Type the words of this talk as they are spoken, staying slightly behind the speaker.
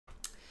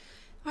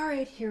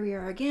Alright, here we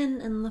are again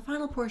in the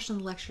final portion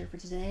of the lecture for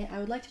today. I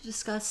would like to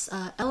discuss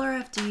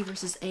LRFD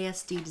versus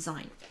ASD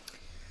design.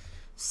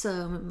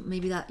 So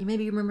maybe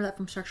you remember that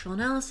from structural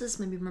analysis,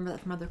 maybe you remember that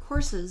from other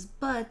courses,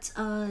 but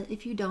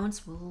if you don't,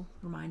 we'll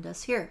remind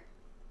us here.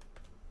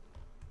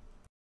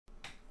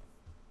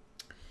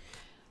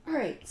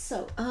 Alright,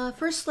 so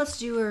first let's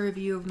do a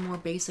review of the more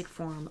basic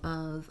form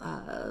of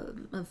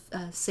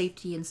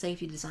safety and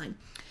safety design.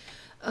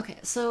 Okay,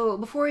 so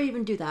before we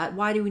even do that,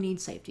 why do we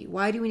need safety?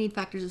 Why do we need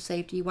factors of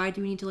safety? Why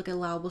do we need to look at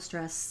allowable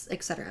stress,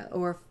 etc.?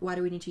 Or why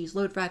do we need to use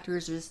load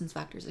factors, resistance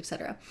factors,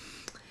 etc.?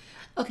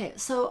 Okay,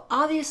 so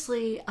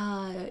obviously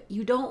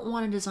you don't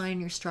want to design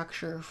your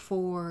structure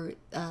for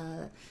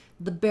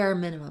the bare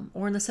minimum,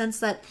 or in the sense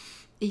that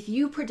if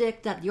you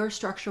predict that your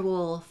structure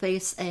will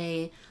face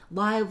a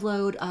live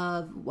load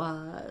of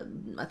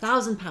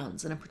 1,000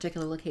 pounds in a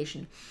particular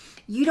location,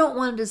 you don't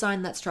want to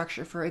design that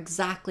structure for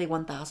exactly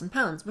 1,000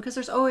 pounds because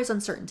there's always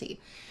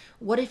uncertainty.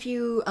 What if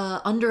you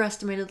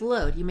underestimated the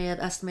load? You may have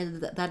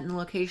estimated that in the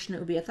location it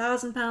would be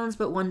 1,000 pounds,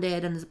 but one day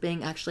it ends up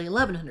being actually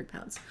 1,100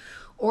 pounds.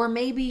 Or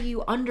maybe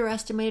you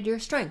underestimated your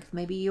strength.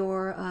 Maybe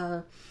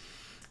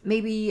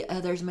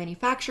there's a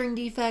manufacturing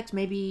defect.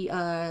 Maybe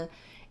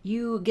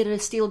you get a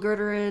steel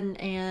girder in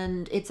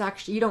and it's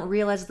actually, you don't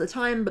realize at the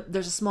time, but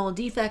there's a small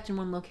defect in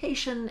one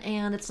location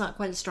and it's not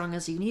quite as strong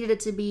as you needed it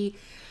to be.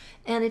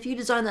 And if you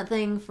design that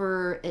thing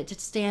for it to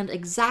stand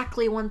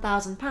exactly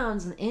 1,000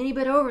 pounds and any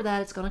bit over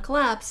that, it's going to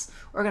collapse,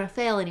 or going to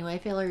fail anyway.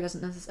 Failure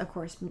doesn't,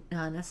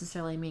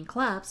 necessarily mean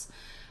collapse.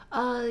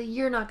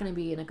 You're not going to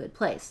be in a good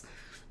place.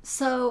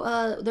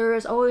 So there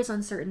is always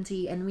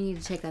uncertainty, and we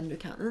need to take that into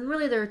account. And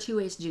really there are two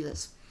ways to do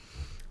this.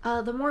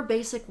 The more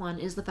basic one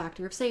is the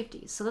factor of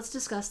safety. So let's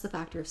discuss the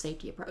factor of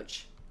safety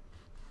approach.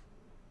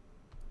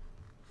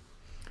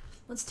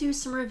 Let's do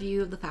some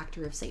review of the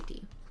factor of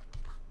safety.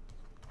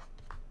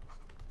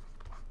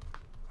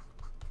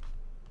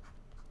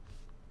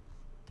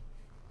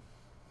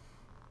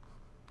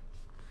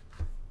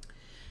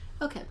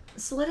 Okay,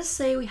 so let us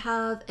say we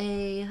have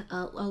a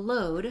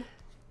load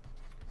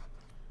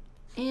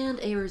and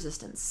a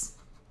resistance.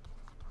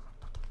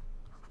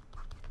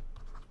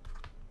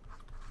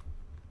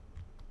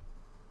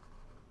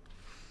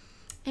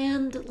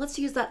 And let's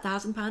use that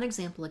 1,000-pound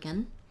example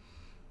again.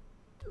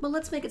 But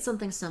let's make it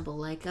something simple,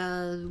 like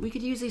we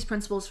could use these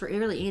principles for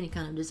really any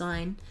kind of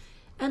design.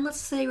 And let's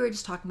say we're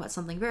just talking about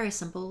something very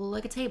simple,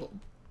 like a table.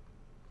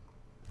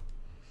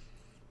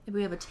 If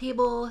we have a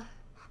table,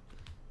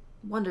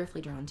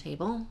 wonderfully drawn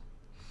table,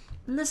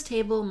 and this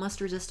table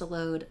must resist a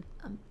load,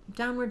 a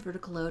downward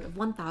vertical load of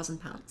 1,000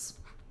 pounds.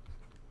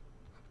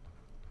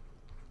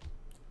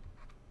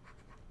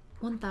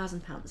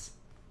 1,000 pounds.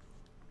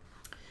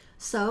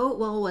 So,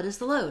 well, what is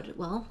the load?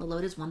 Well, the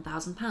load is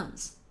 1,000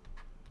 pounds.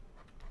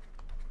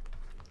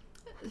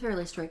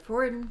 Fairly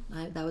straightforward,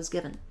 that was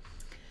given.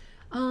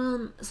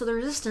 So the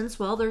resistance,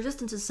 well, the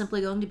resistance is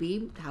simply going to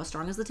be how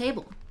strong is the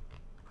table.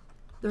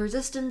 The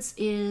resistance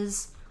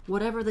is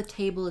whatever the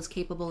table is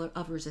capable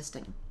of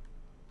resisting.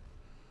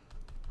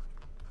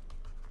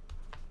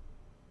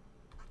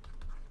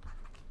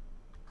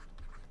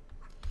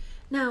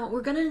 Now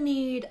we're going to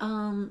need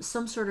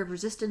some sort of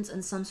resistance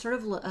and we're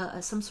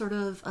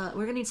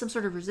going to need some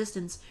sort of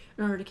resistance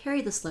in order to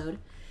carry this load.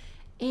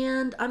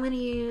 And I'm going to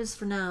use,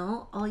 for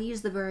now, I'll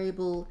use the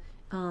variable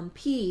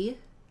P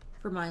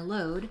for my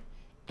load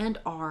and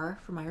R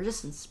for my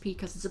resistance. P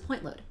because it's a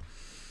point load.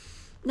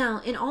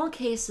 Now, in all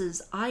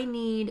cases, I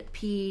need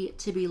P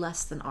to be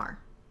less than R.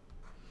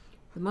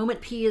 The moment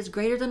P is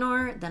greater than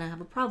R, then I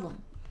have a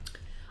problem.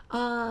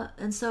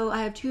 And so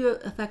I have two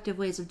effective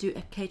ways of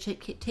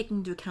taking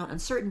into account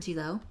uncertainty,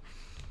 though.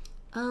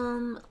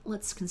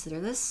 Let's consider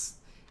this.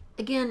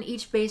 Again,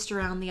 each based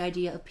around the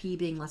idea of P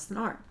being less than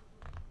R.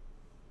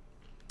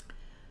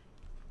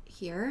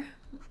 Here,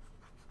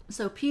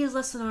 so P is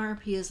less than R,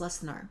 P is less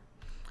than R.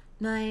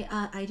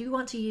 Now, I do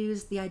want to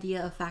use the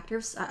idea of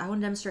I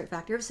want to demonstrate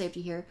factor of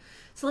safety here.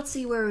 So let's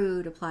see where we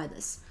would apply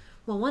this.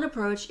 Well, one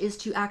approach is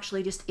to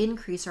actually just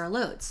increase our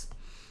loads.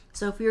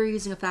 So if we were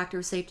using a factor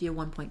of safety of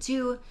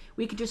 1.2,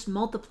 we could just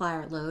multiply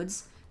our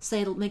loads, say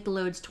it'll make the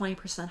loads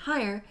 20%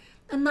 higher,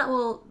 and that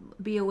will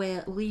be a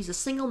way, we'll use a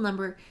single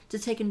number to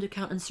take into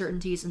account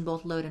uncertainties in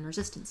both load and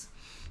resistance.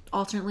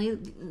 Alternately,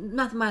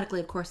 mathematically,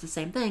 of course, the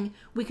same thing,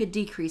 we could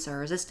decrease our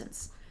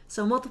resistance.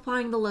 So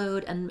multiplying the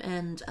load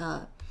and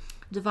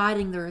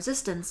dividing the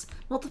resistance,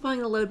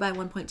 multiplying the load by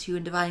 1.2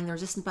 and dividing the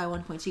resistance by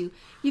 1.2,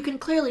 you can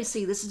clearly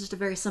see this is just a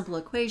very simple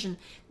equation.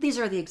 These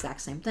are the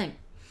exact same thing.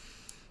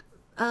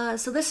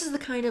 So this is the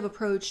kind of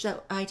approach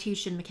that I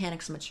teach in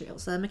mechanics of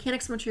materials.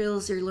 Mechanics of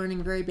materials, you're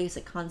learning very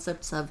basic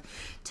concepts of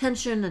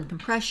tension and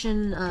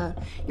compression.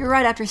 You're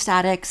right after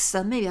statics,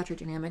 maybe after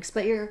dynamics,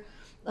 but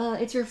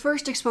it's your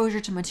first exposure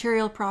to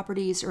material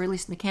properties, or at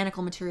least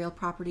mechanical material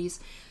properties.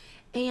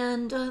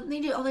 And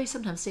they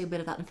sometimes say a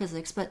bit of that in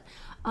physics, but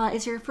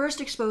it's your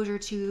first exposure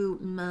to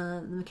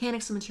the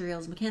mechanics of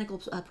materials, mechanical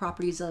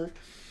properties of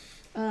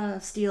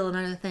steel and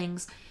other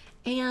things.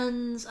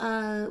 And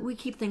we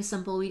keep things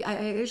simple.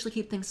 I usually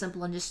keep things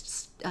simple and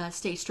just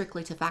stay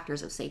strictly to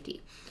factors of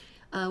safety.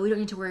 We don't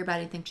need to worry about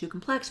anything too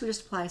complex. We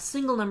just apply a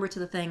single number to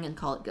the thing and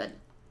call it good.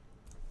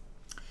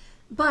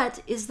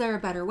 But is there a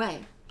better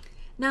way?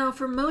 Now,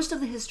 for most of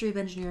the history of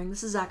engineering,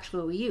 this is actually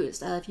what we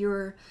used. If you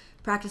were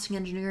practicing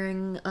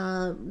engineering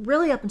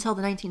really up until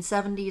the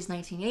 1970s,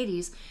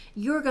 1980s,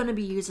 you're going to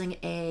be using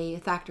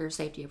a factor of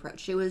safety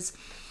approach. It was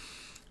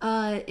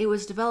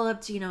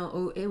developed,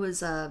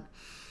 the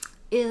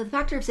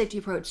factor of safety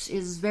approach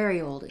is very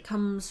old. It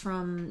comes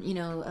from,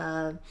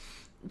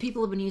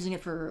 people have been using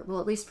it for, well,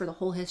 at least for the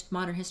whole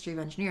modern history of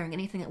engineering,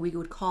 anything that we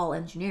would call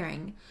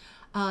engineering.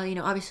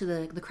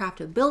 Obviously the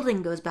craft of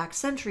building goes back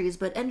centuries,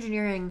 but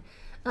engineering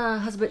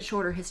has a bit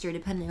shorter history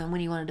depending on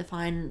when you want to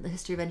define the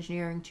history of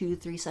engineering,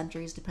 2-3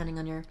 centuries, depending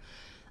on your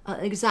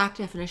exact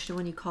definition of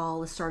when you call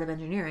the start of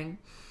engineering,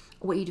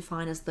 what you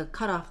define as the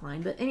cutoff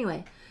line. But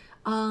anyway,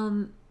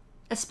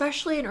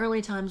 especially in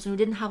early times when we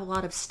didn't have a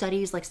lot of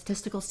studies, like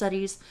statistical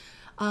studies,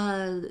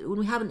 when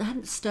we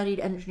hadn't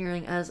studied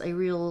engineering as a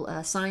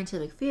real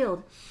scientific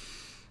field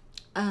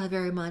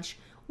very much,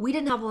 we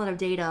didn't have a lot of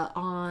data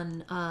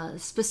on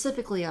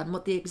specifically on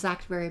what the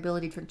exact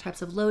variability of different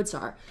types of loads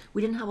are.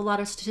 We didn't have a lot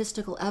of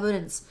statistical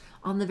evidence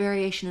on the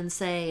variation in,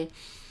 say,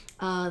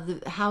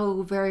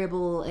 how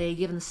variable a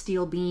given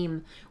steel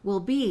beam will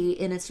be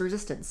in its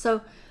resistance.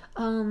 So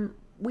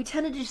we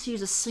tended to just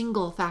use a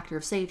single factor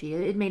of safety.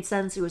 It made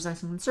sense. It was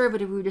nice and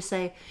conservative. We would just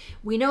say,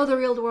 we know the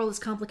real world is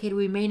complicated.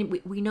 We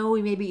know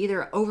we may be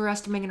either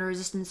overestimating our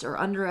resistance or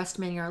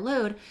underestimating our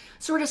load.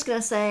 So we're just going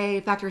to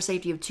say factor of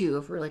safety of 2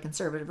 if we're really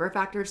conservative, or a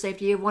factor of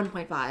safety of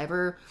 1.5,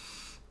 or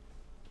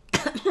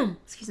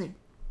excuse me.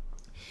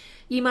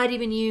 You might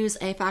even use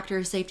a factor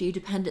of safety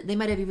dependent. They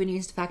might have even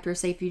used a factor of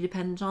safety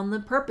dependent on the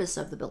purpose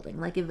of the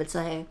building. Like if it's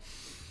a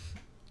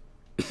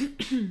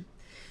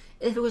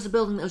if it was a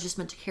building that was just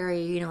meant to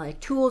carry, like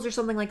tools or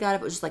something like that,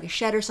 if it was just like a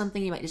shed or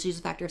something, you might just use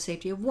a factor of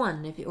safety of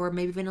 1, or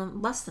maybe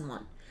even less than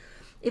 1.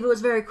 If it was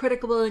a very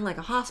critical building, like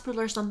a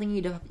hospital or something,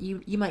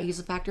 you might use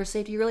a factor of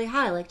safety really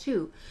high, like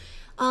 2.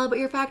 But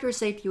your factor of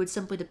safety would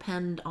simply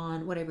depend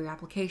on whatever your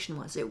application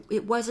was.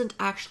 It wasn't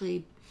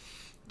actually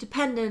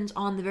dependent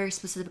on the very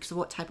specifics of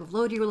what type of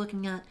load you were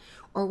looking at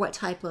or what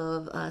type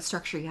of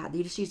structure you had.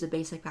 You just used a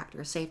basic factor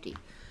of safety.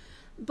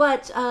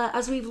 But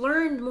as we've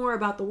learned more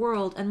about the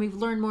world and we've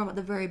learned more about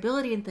the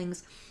variability in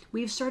things,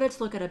 we've started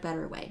to look at a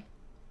better way.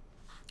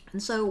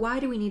 And so why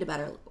do we need a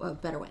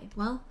better way?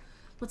 Well,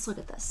 let's look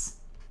at this.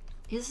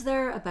 Is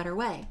there a better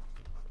way?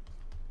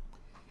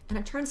 And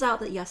it turns out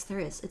that yes, there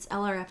is. It's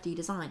LRFD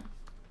design.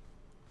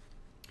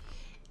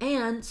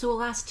 And so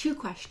we'll ask 2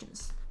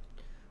 questions.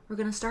 We're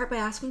going to start by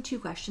asking 2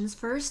 questions.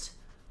 First,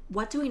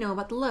 what do we know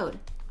about the load?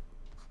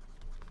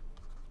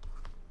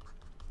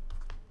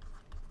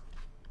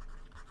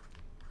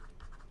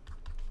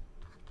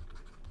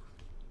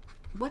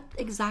 What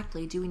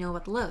exactly do we know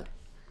about the load?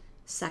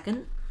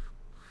 Second,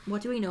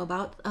 what do we know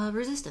about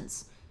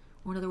resistance?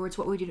 Or in other words,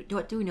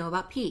 what do we know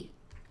about P?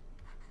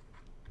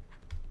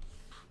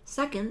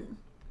 Second,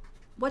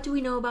 what do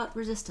we know about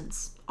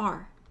resistance,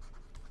 R?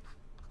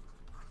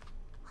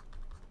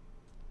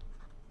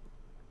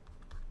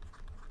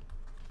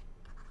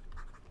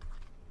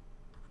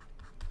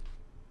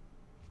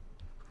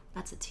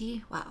 That's a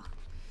T? Wow.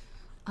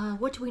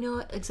 What do we know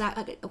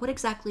what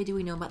exactly do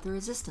we know about the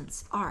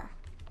resistance, R?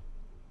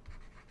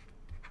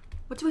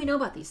 What do we know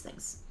about these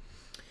things?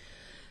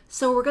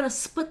 So we're going to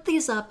split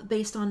these up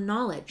based on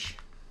knowledge.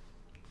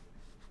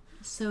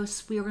 So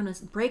we're going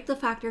to break the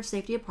factor of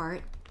safety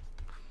apart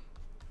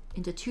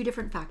into 2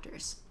 different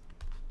factors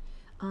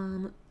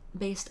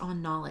based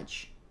on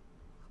knowledge.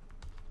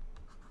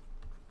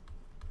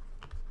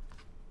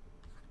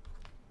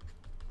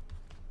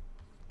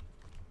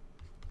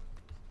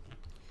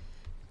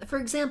 For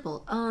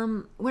example,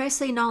 when I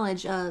say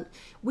knowledge,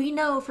 we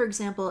know, for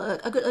example,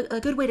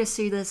 a good way to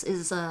see this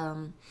is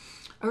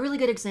a really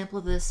good example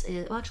of this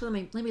is, well,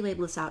 actually, let me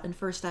label this out, and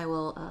first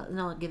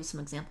I'll give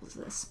some examples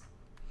of this.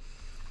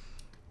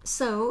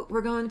 So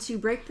we're going to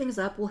break things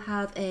up. We'll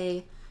have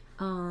a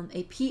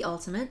P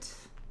ultimate,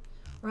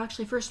 or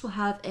actually first we'll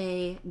have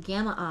a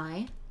gamma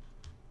I.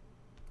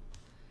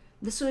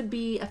 This would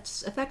be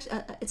it's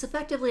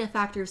effectively a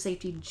factor of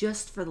safety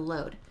just for the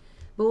load,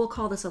 but we'll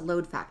call this a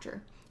load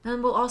factor.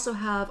 And we'll also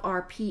have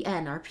our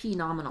Pn, our P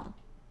nominal.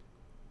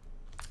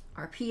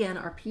 Our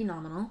Pn, our P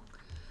nominal.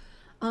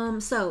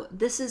 So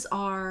this is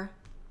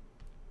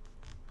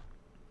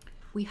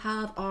we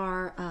have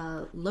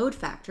our load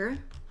factor.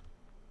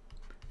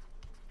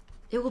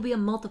 It will be a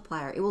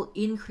multiplier. It will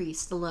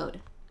increase the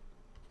load.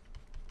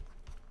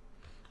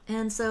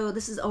 And so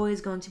this is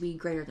always going to be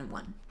greater than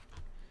 1.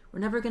 We're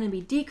never going to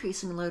be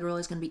decreasing load, we're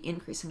always going to be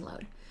increasing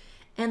load.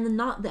 And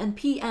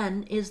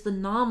Pn is the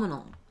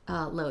nominal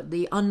load,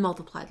 the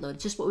unmultiplied load,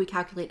 just what we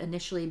calculate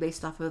initially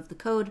based off of the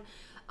code,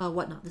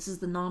 whatnot. This is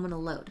the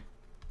nominal load.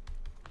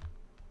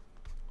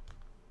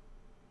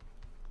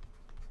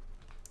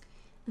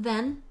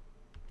 Then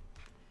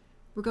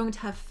we're going to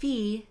have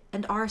phi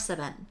and R sub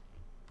n.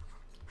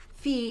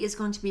 Phi is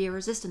going to be a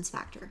resistance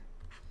factor.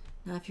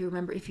 Now, if you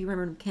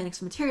remember mechanics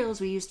of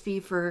materials, we used phi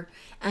for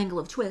angle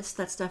of twist.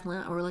 That's definitely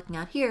not what we're looking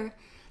at here.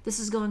 This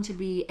is going to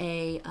be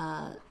a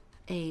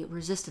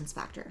resistance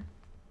factor.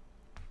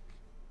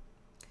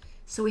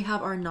 So we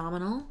have our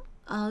nominal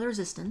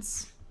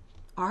resistance,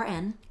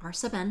 Rn, R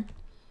sub n,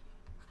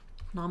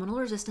 nominal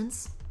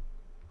resistance.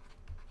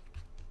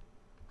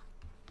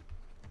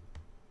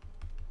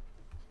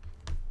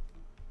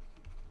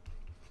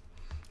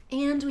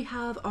 And we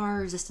have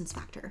our resistance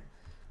factor,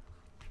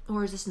 or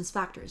resistance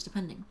factors,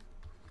 depending.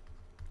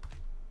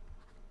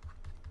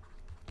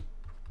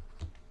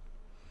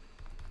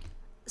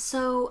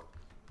 So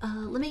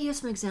let me give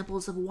some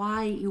examples of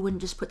why you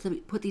wouldn't just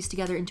put these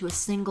together into a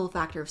single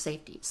factor of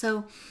safety.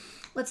 So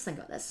let's think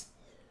about this.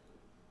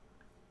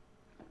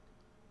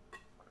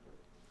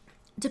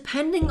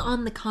 Depending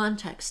on the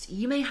context,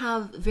 you may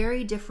have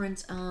very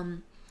different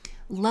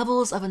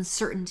levels of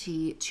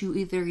uncertainty to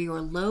either your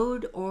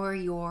load or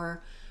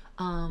your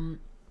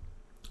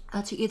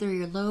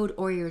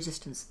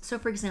resistance. So,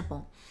 for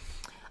example,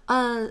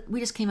 we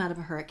just came out of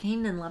a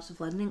hurricane and lots of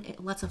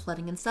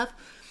flooding and stuff.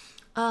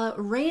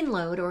 Rain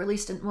load, or at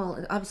least,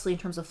 obviously in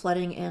terms of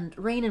flooding, and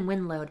rain and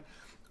wind load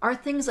are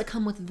things that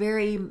come with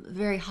very,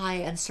 very high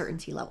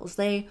uncertainty levels.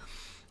 They,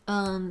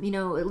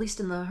 at least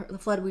in the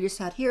flood we just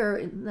had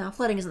here, now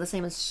flooding isn't the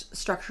same as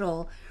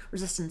structural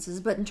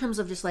resistances, but in terms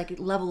of just like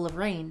level of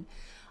rain,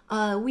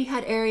 we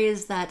had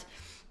areas that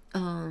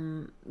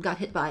got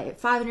hit by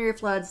 500-year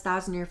floods,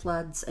 1,000-year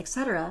floods,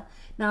 etc.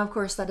 Now, of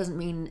course, that doesn't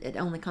mean it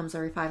only comes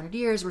every 500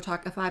 years. We're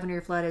talking a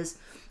 500-year flood is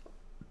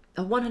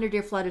a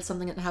 100-year flood is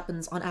something that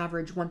happens on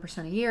average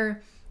 1% a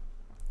year.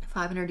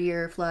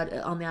 500-year flood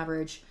on the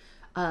average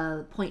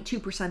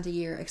 0.2% a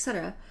year,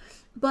 etc.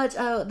 But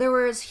there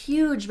was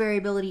huge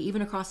variability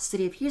even across the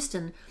city of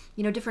Houston.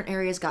 Different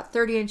areas got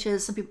 30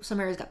 inches. Some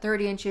areas got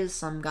 30 inches.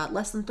 Some got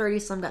less than 30.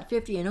 Some got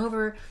 50 and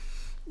over.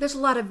 There's a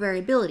lot of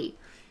variability.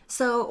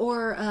 So,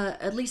 or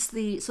at least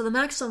the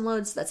maximum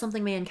loads that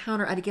something may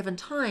encounter at a given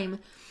time,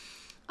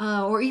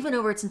 or even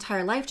over its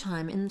entire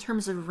lifetime, in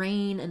terms of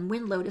rain and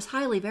wind load, is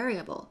highly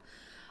variable.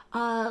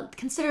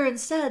 Consider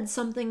instead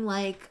something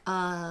like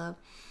dead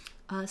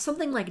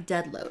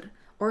load,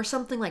 or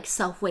something like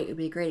self-weight would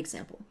be a great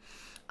example.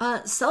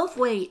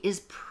 Self-weight is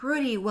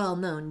pretty well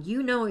known.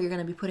 You know what you're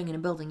going to be putting in a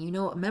building. You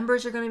know what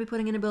members are going to be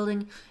putting in a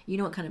building. You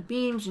know what kind of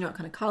beams. You know what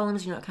kind of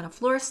columns. You know what kind of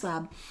floor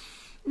slab.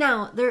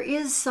 Now, there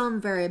is some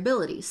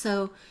variability.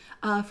 So,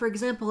 for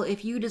example,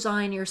 if you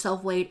design your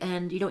self-weight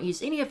and you don't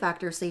use any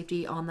factor of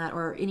safety on that,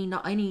 or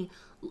any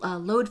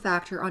load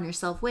factor on your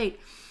self-weight,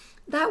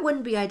 that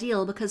wouldn't be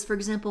ideal because, for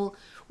example,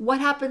 what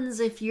happens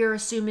if you're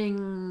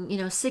assuming,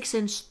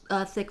 6-inch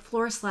thick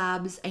floor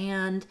slabs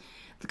and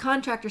the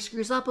contractor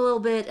screws up a little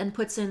bit and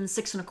puts in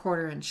 6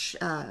 1/4-inch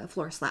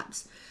floor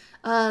slabs?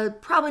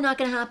 Probably not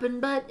going to happen,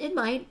 but it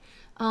might.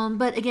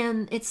 But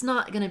again, it's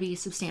not going to be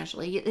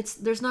substantially.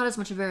 There's not as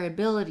much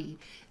variability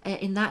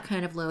in that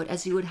kind of load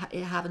as you would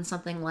have in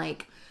something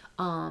like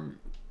a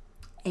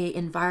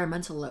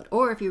environmental load.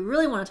 Or if you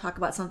really want to talk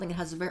about something that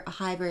has a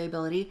high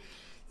variability,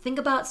 think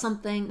about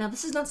something. Now,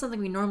 this is not something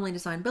we normally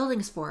design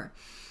buildings for,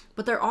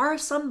 but there are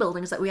some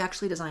buildings that we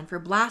actually design for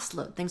blast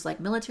load. Things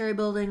like military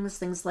buildings,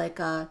 things like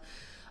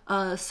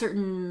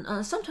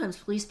certain sometimes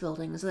police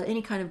buildings,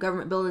 any kind of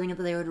government building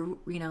that they would,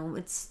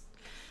 it's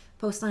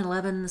post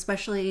 9/11,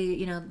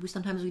 especially,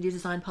 sometimes we do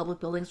design public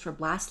buildings for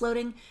blast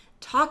loading.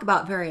 Talk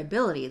about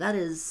variability. That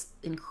is,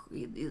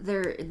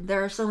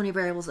 there are so many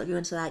variables that go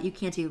into that, you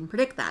can't even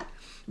predict that.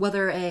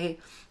 Whether a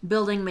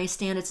building may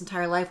stand its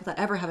entire life without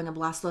ever having a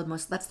blast load,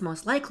 that's the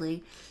most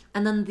likely.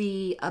 And then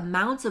the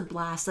amount of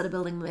blast that a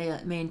building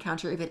may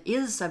encounter, if it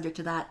is subject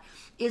to that,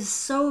 is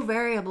so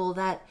variable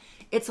that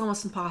it's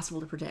almost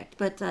impossible to predict.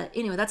 But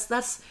anyway, that's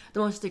the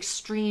most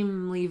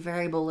extremely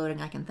variable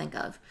loading I can think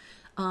of.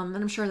 And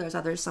I'm sure there's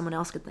others someone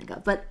else could think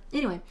of. But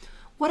anyway,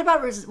 what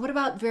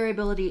about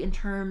variability in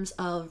terms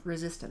of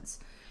resistance?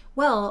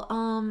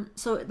 Well,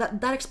 so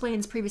that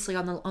explains previously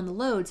on the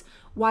loads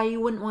why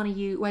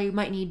you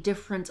might need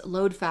different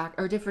load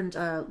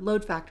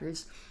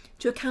factors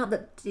to account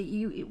that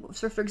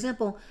So, for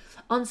example,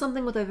 on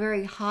something with a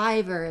very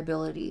high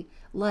variability,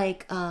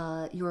 like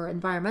your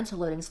environmental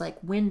loadings, like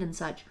wind and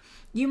such,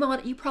 you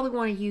probably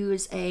want to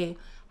use a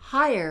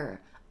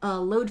higher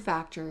load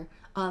factor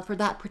for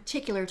that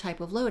particular type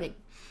of loading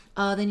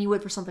than you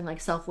would for something like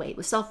self-weight.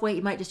 With self-weight,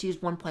 you might just use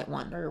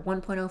 1.1 or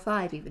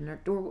 1.05 even.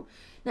 Now,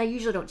 I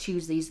usually don't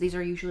choose these. These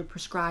are usually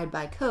prescribed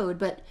by code,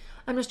 but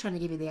I'm just trying to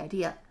give you the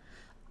idea.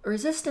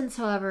 Resistance,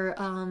 however,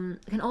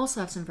 can also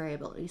have some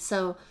variability.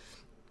 So,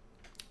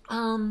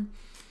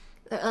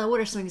 what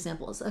are some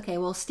examples? Okay,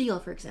 well, steel,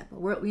 for example.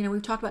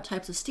 We've talked about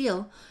types of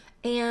steel,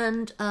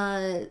 and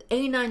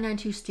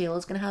A992 steel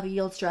is going to have a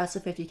yield stress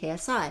of 50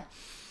 KSI.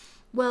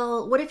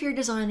 Well, what if you're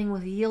designing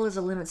with yield as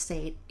a limit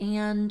state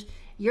and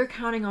you're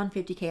counting on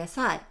 50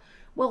 KSI?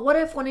 Well, what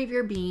if one of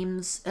your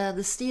beams,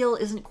 the steel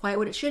isn't quite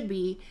what it should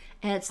be,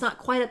 and it's not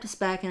quite up to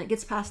spec, and it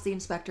gets past the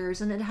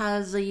inspectors, and it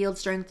has a yield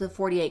strength of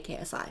 48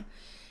 KSI?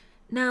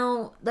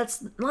 Now,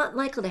 that's not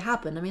likely to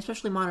happen. I mean,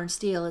 especially modern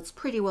steel, it's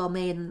pretty well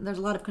made, and there's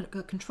a lot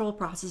of control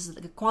processes,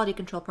 quality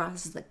control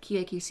processes, that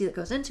QA/QC that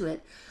goes into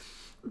it.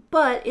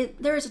 But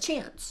there is a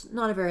chance,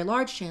 not a very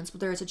large chance,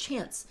 but there is a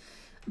chance.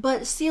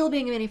 But steel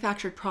being a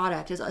manufactured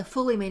product, is a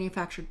fully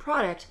manufactured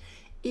product,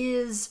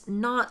 does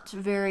not have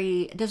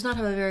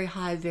a very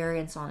high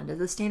variance on it.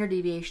 The standard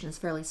deviation is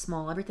fairly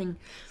small. Everything,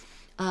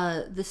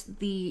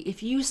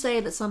 if you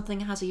say that something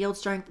has a yield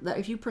strength, that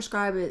if you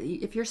prescribe it,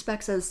 if your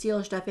spec says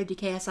steel should have 50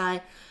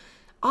 KSI,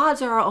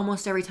 odds are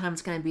almost every time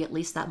it's going to be at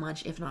least that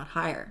much, if not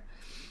higher.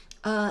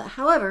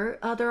 However,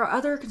 there are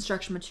other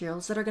construction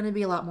materials that are going to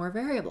be a lot more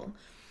variable.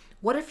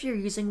 What if you're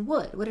using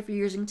wood? What if you're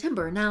using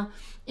timber? Now,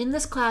 in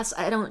this class,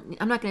 I'm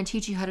not going to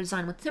teach you how to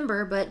design with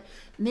timber, but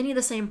many of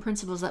the same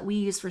principles that we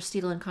use for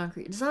steel and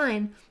concrete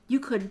design, you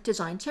could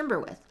design timber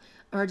with,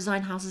 or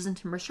design houses and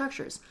timber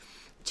structures.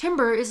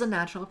 Timber is a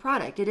natural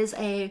product. It is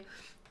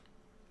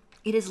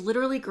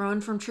literally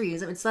grown from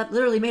trees. It's not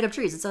literally made of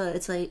trees.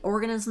 It's a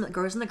organism that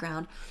grows in the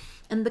ground.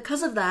 And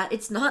because of that,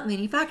 it's not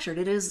manufactured.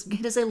 It is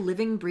a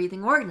living,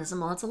 breathing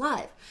organism while it's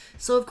alive.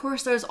 So, of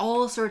course, there's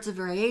all sorts of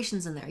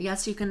variations in there.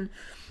 Yes, you can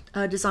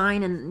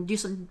design and do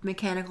some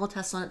mechanical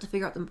tests on it to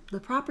figure out the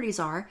properties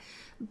are,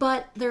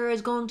 but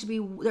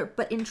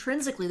but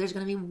intrinsically, there's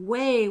going to be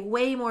way,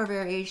 way more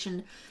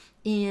variation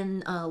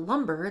in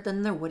lumber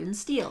than there would in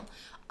steel.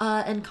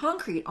 And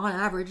concrete, on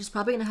average, is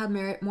probably going to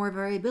have more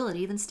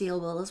variability than steel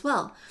will as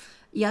well.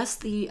 Yes,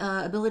 the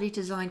ability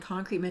to design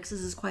concrete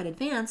mixes is quite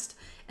advanced,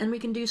 and we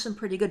can do some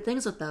pretty good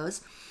things with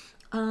those.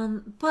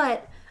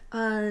 But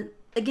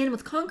again,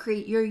 with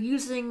concrete, you're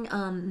using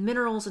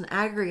minerals and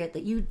aggregate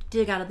that you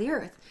dig out of the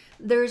earth.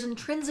 There's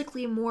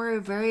intrinsically more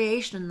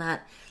variation in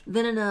that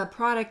than in a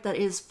product that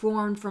is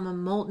formed from a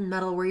molten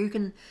metal where you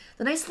can...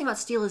 The nice thing about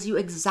steel is you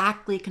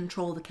exactly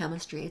control the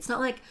chemistry. It's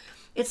not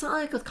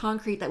like with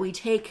concrete that we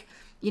take,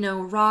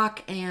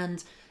 rock,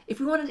 and if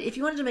you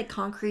wanted to make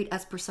concrete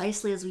as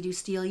precisely as we do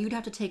steel, you'd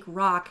have to take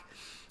rock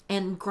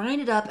and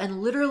grind it up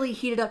and literally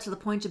heat it up to the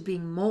point of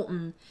being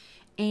molten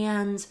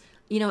and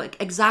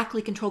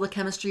exactly control the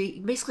chemistry,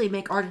 basically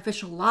make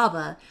artificial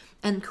lava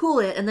and cool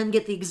it and then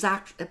get the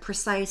exact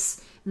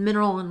precise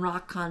mineral and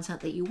rock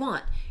content that you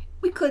want.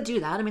 We could do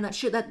that. I mean,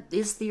 that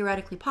is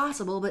theoretically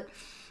possible, but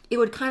it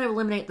would kind of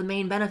eliminate the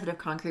main benefit of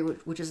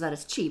concrete, which is that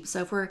it's cheap.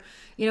 So if we're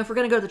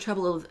going to go to the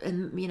trouble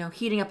of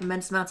heating up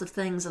immense amounts of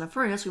things in a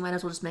furnace, we might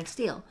as well just make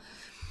steel.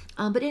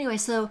 But anyway,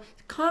 so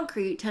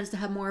concrete tends to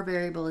have more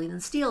variability than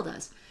steel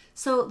does.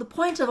 So the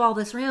point of all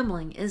this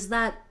rambling is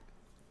that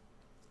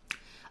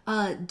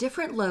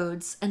different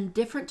loads and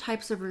different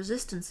types of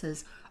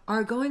resistances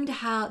are going to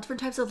have different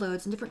types of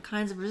loads and different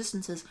kinds of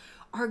resistances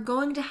are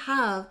going to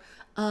have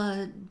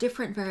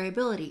different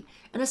variability.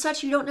 And as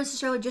such, you don't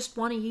necessarily just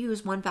want to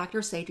use one factor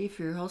of safety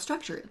for your whole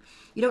structure.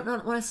 You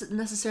don't want to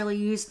necessarily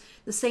use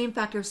the same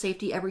factor of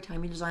safety every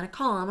time you design a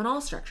column in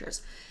all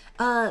structures.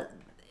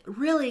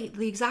 Really,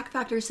 the exact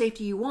factor of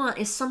safety you want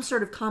is some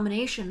sort of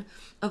combination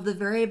of the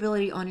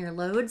variability on your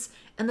loads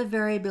and the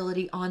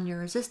variability on your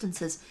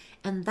resistances.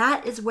 And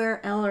that is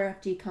where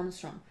LRFD comes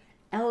from.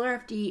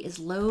 LRFD is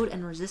load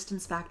and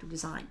resistance factor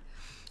design.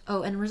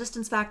 Oh, and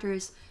resistance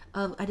factors,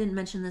 I didn't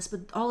mention this,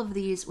 but all of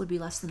these would be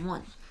less than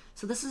 1.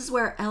 So this is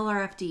where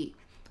LRFD,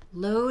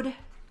 load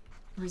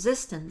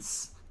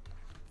resistance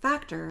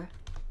factor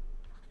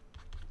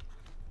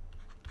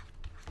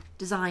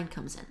design,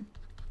 comes in.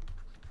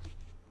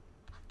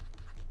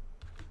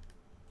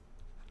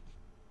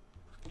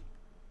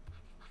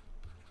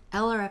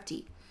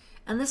 LRFD.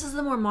 And this is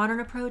the more modern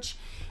approach.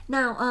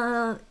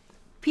 Now,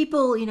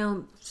 people,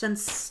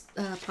 since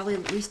probably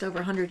at least over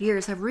 100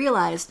 years have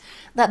realized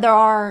that there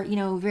are,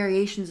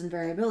 variations in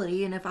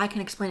variability. And if I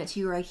can explain it to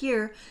you right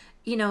here,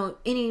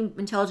 any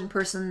intelligent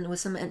person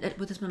with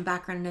some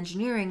background in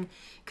engineering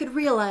could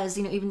realize,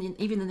 even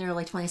in the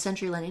early 20th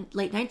century,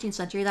 late 19th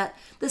century, that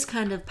this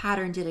kind of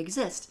pattern did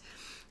exist.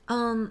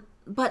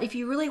 But if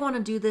you really want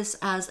to do this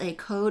as a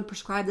code,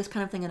 prescribe this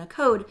kind of thing in a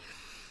code,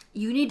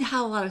 you need to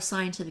have a lot of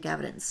scientific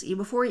evidence.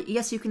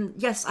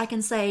 Yes, I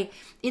can say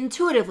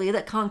intuitively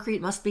that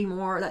concrete must be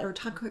more,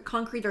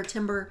 concrete or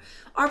timber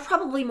are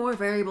probably more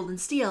variable than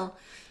steel.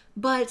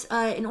 But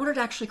in order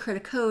to actually create a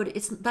code,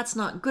 that's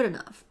not good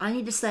enough. I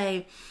need to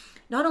say,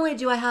 not only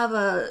do I have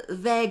a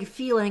vague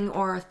feeling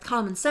or a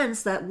common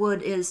sense that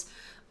wood is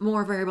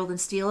more variable than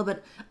steel,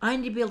 but I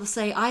need to be able to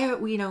say,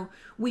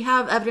 we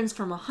have evidence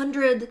from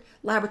 100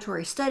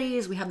 laboratory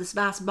studies, we have this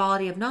vast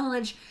body of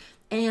knowledge,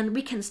 and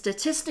we can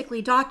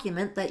statistically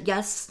document that,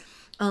 yes,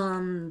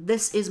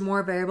 this is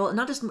more variable. And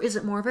not just is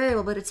it more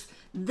variable, but it's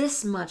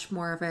this much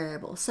more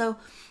variable. So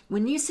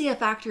when you see a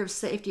factor of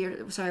safety,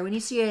 when you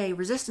see a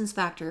resistance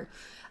factor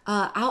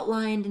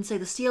outlined in, say,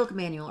 the steel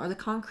manual or the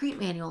concrete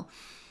manual,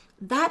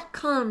 that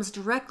comes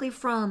directly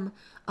from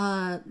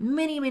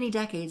many, many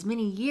decades,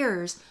 many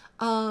years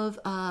of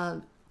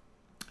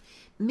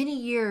many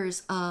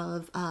years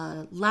of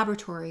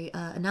laboratory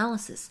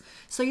analysis.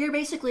 So you're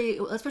basically,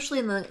 especially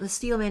in the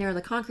steel manual or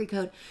the concrete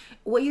code,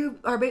 what you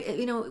are,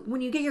 you know,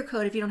 when you get your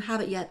code, if you don't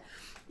have it yet,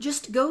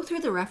 just go through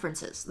the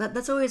references.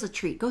 That's always a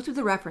treat. Go through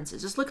the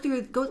references. Just look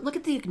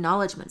at the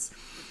acknowledgments.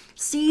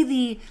 See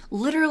the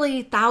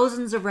literally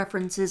thousands of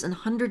references and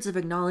hundreds of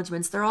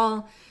acknowledgments. They're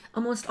all,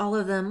 almost all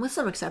of them, with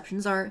some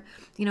exceptions, are,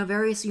 you know,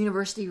 various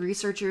university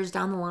researchers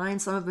down the line.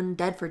 Some have been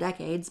dead for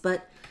decades,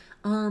 but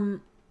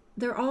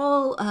they're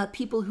all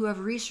people who have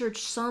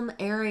researched some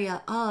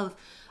area of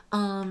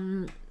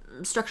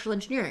structural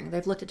engineering.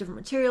 They've looked at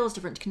different materials,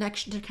 different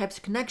types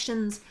of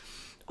connections,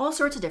 all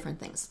sorts of different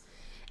things.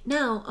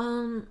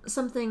 Now,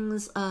 some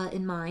things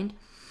in mind.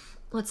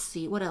 Let's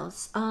see, what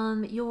else?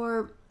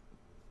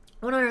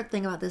 One other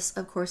thing about this,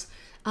 of course,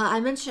 I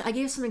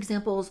gave some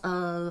examples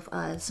of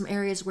some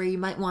areas where you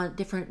might want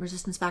different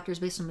resistance factors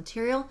based on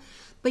material,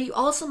 but you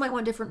also might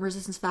want different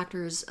resistance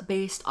factors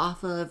based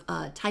off of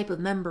type of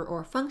member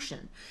or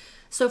function.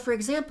 So, for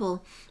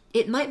example,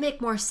 it might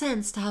make more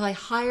sense to have a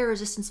higher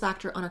resistance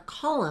factor on a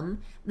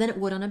column than it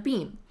would on a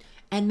beam,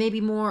 and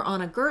maybe more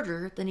on a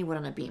girder than you would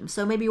on a beam.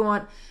 So maybe you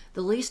want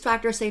the least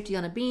factor of safety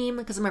on a beam,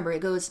 because remember,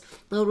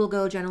 load will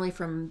go generally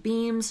from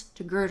beams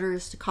to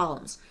girders to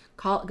columns.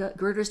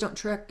 Girders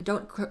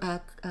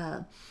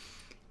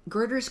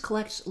girders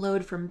collect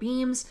load from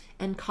beams,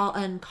 and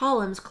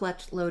columns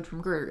collect load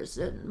from girders,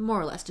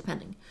 more or less,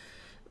 depending.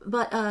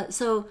 But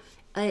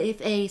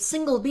if a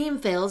single beam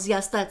fails,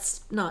 yes,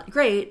 that's not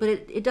great, but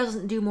it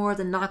doesn't do more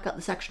than knock out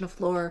the section of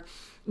floor,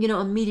 you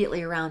know,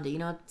 immediately around it, you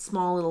know, a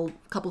small little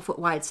couple foot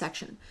wide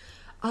section.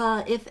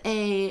 If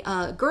a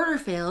girder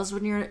fails,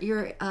 when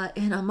you're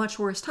in a much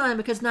worse time,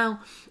 because now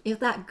if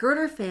that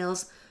girder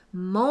fails,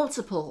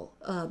 multiple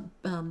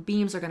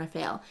beams are going to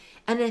fail.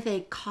 And if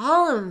a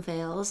column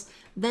fails,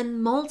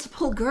 then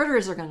multiple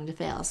girders are going to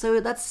fail. So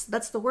that's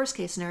the worst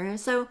case scenario.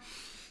 So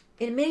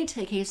in many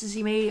cases,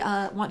 you may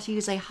want to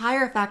use a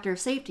higher factor of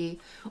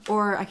safety,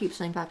 or I keep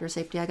saying factor of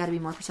safety, I got to be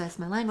more precise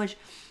in my language.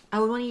 I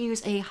would want to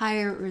use a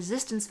higher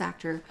resistance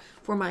factor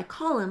for my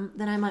column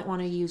than I might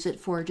want to use it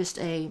for just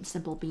a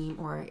simple beam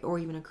or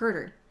even a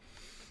girder.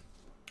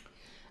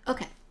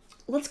 Okay,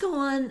 let's go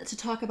on to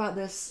talk about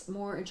this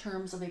more in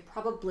terms of a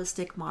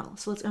probabilistic model.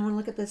 So I want to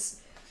look at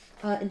this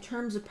in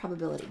terms of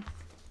probability.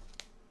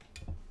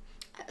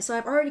 So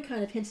I've already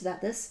kind of hinted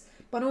at this,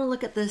 but I want to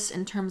look at this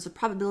in terms of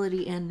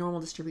probability and normal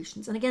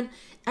distributions. And again,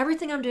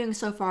 everything I'm doing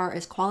so far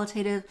is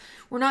qualitative.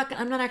 I'm not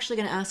actually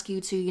going to ask you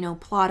to, you know,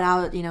 plot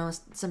out, you know,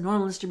 some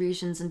normal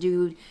distributions and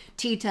do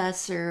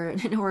t-tests or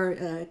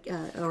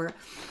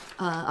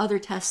other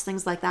tests,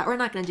 things like that. We're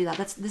not going to do that.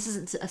 This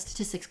isn't a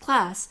statistics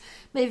class.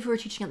 Maybe if we were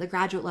teaching at the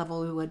graduate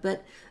level, we would.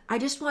 But I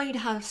just want you to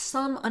have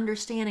some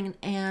understanding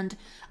and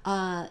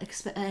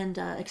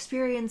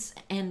experience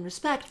and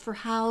respect for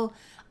how.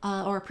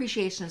 Or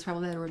appreciation is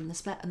probably a better word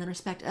than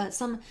respect.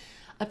 Some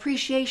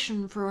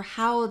appreciation for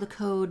how the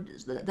code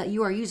that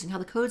you are using, how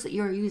the codes that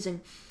you are using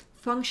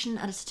function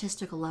at a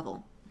statistical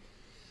level.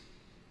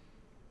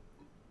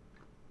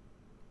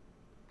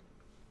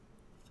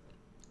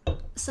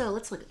 So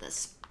let's look at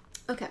this.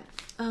 Okay,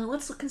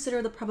 let's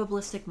consider the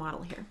probabilistic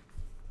model here.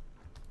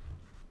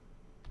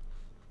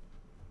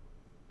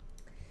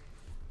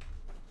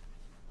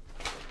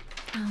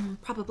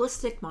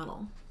 Probabilistic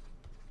model.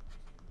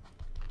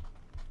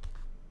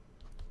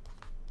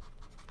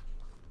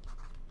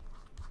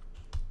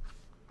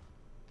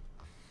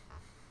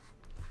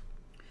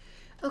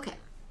 Okay,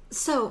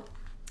 so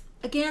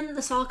again,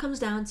 this all comes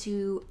down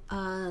to,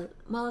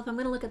 well, if I'm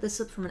going to look at this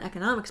from an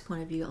economics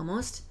point of view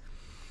almost,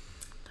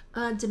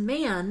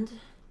 demand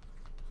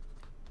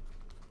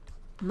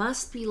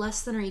must be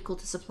less than or equal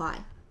to supply.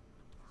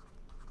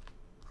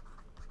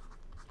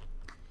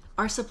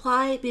 Our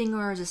supply being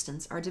our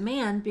resistance, our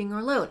demand being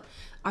our load.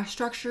 Our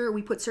structure,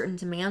 we put certain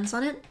demands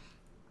on it,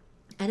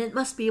 and it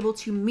must be able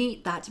to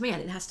meet that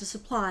demand. It has to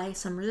supply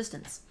some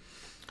resistance.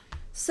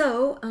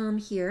 So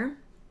here,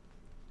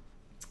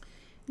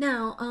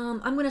 now,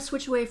 I'm going to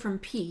switch away from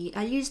P.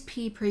 I used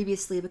P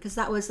previously because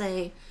that was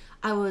I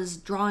was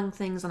drawing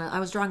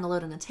a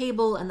load on a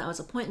table, and that was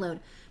a point load.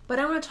 But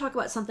I want to talk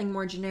about something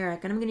more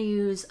generic, and I'm going to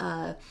use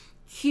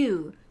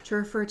Q to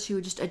refer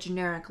to just a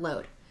generic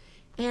load.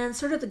 And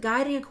sort of the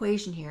guiding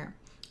equation here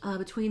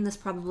between this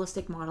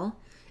probabilistic model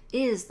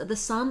is that the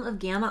sum of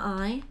gamma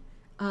I,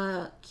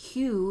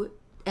 Q,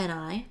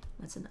 Ni,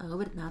 that's an O,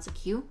 but now it's a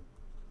Q,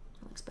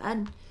 that looks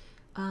bad,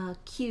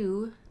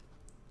 Q,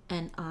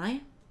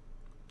 Ni,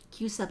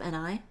 Q sub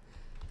Ni,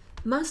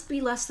 must be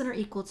less than or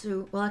equal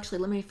to, well, actually,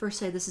 let me first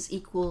say this is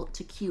equal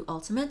to Q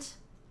ultimate,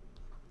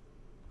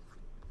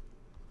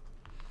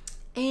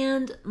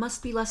 and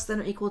must be less than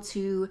or equal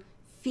to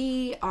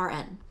phi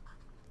Rn.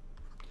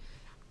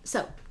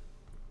 So,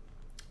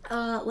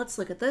 let's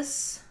look at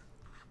this.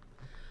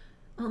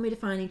 Let me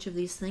define each of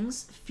these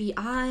things. Phi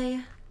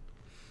I,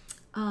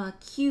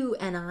 Q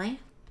Ni,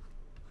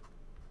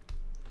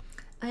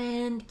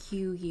 and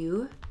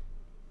Qu.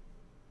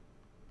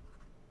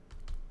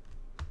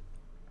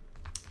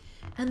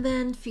 And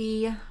then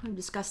phi, we've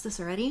discussed this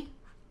already,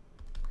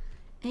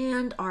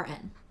 and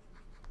Rn.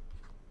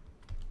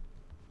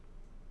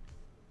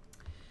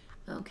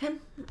 Okay,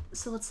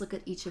 so let's look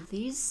at each of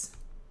these.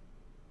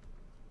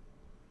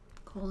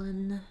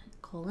 Colon,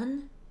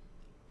 colon.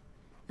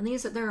 And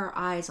these, there are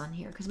i's on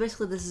here, because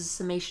basically this is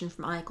summation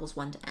from I equals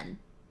 1 to n.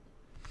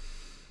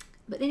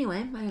 But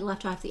anyway, I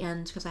left off the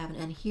end because I have an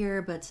n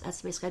here, but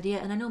that's the basic idea.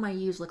 And I know my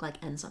u's look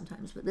like n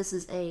sometimes, but this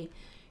is a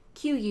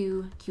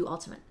QU, Q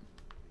ultimate.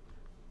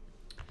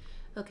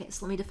 Okay,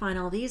 so let me define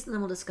all these and then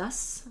we'll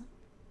discuss.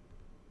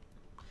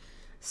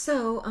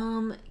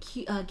 So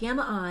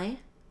gamma I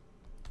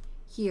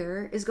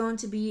here is going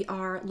to be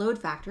our load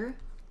factor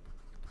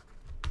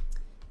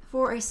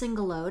for a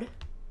single load,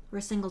 or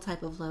a single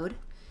type of load.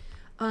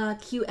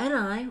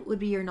 Qni would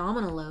be your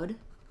nominal load.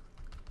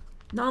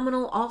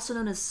 Nominal, also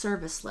known as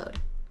service load.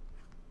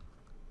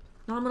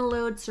 Nominal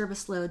load,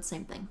 service load,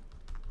 same thing.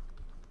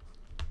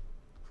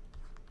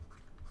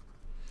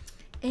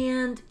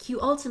 And Q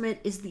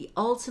ultimate is the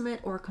ultimate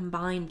or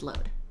combined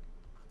load.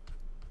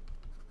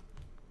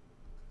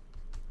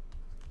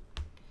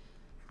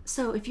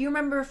 So if you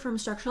remember from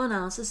structural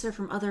analysis or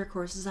from other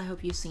courses I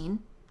hope you've seen,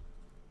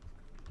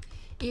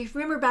 if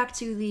you remember back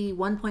to the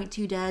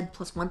 1.2 dead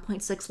plus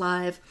 1.6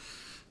 live,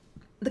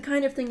 the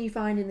kind of thing you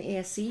find in the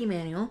ASCE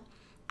manual,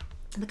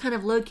 the kind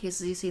of load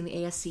cases you see in the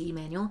ASCE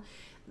manual,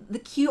 the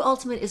Q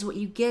ultimate is what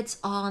you get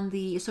on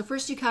the, so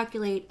first you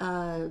calculate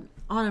on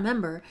a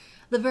member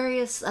the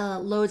various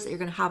loads that you're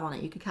going to have on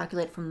it. You could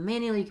calculate from the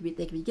manual, they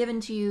could be given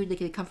to you, they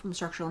could come from the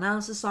structural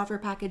analysis software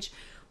package,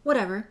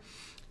 whatever.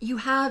 You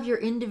have your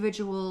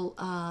individual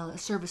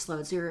service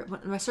loads.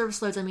 By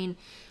service loads, I mean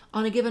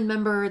on a given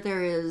member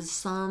there is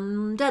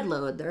some dead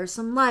load, there's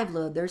some live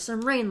load, there's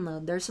some rain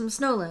load, there's some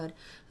snow load,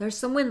 there's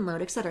some wind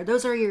load, etc.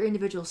 Those are your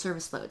individual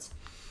service loads.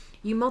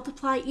 You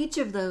multiply each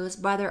of those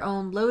by their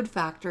own load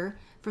factor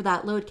for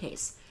that load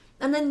case.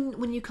 And then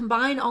when you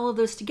combine all of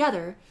those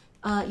together,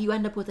 you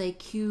end up with a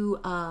Q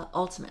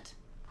ultimate.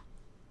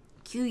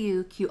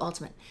 QU, Q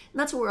ultimate. And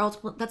that's what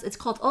it's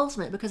called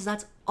ultimate because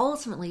that's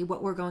ultimately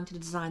what we're going to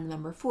design the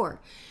member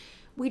for.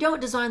 We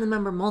don't design the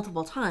member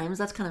multiple times,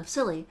 that's kind of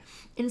silly.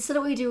 Instead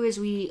what we do is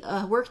we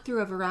work through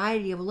a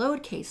variety of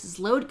load cases,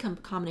 load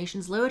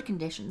combinations, load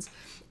conditions,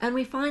 and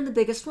we find the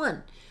biggest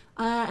one.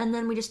 And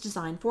then we just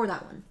design for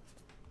that one.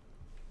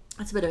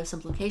 That's a bit of a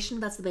simplification,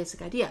 that's the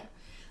basic idea.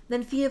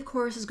 Then phi, of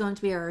course, is going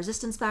to be our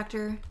resistance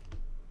factor.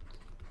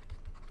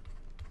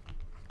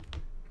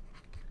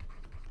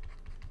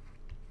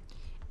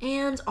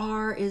 And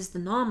R is the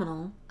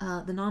nominal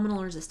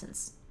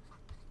resistance.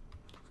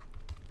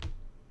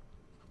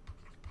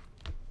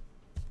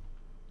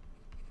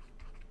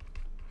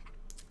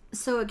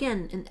 So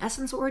again, in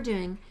essence, what we're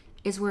doing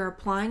is we're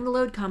applying the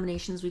load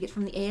combinations we get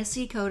from the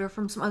ASC code or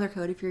from some other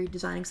code if you're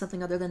designing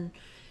something other than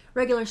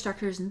regular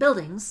structures and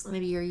buildings.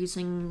 Maybe you're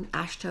using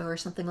AASHTO or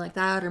something like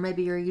that, or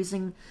maybe you're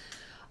using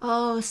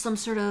some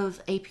sort of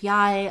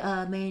API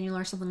manual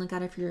or something like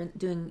that if you're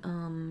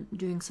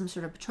doing some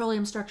sort of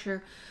petroleum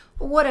structure,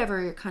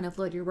 whatever kind of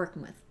load you're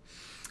working with.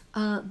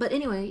 But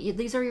anyway,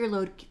 these are your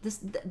load.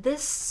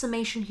 This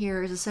summation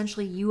here is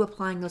essentially you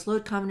applying those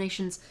load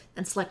combinations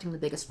and selecting the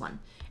biggest one.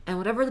 And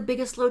whatever the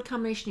biggest load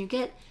combination you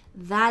get,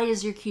 that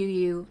is your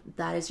QU,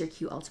 that is your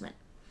Q ultimate.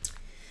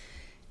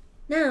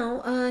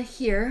 Now,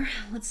 here,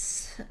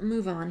 let's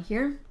move on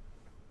here.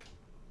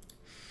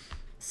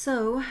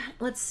 So,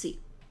 let's see.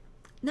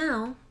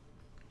 Now,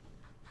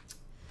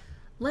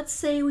 let's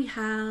say we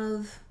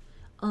have,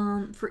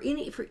 for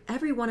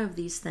every one of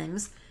these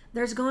things,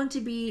 there's going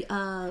to be,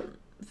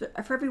 for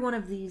every one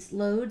of these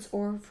loads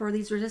or for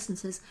these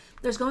resistances,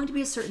 there's going to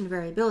be a certain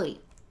variability.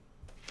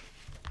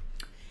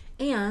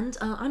 And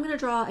I'm going to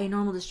draw a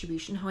normal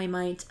distribution, how I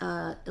might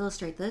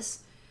illustrate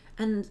this.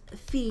 And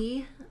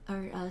phi,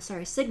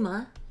 or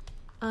sigma,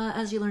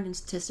 as you learned in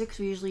statistics,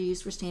 we usually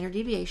use for standard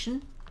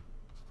deviation.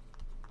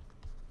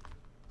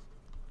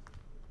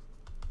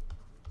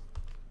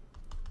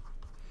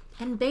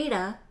 And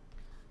beta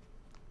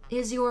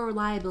is your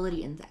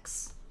reliability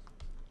index.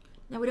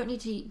 Now we don't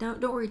need to,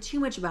 don't worry too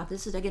much about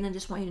this. Again, I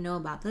just want you to know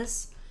about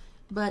this.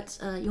 But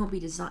we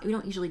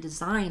don't usually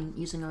design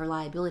using a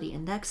reliability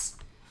index.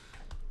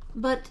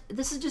 But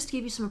this is just to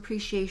give you some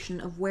appreciation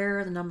of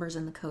where the numbers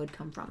in the code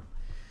come from.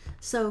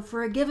 So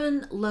for a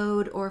given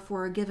load or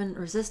for a given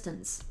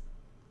resistance,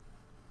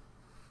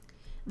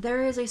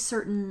 there is a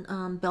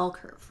certain bell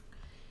curve.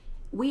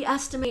 We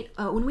estimate,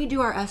 when we do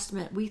our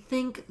estimate, we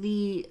think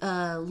the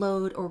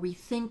load or we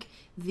think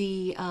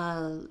the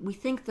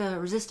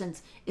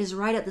resistance is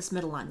right at this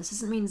middle line. This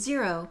doesn't mean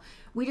zero.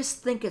 We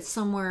just think it's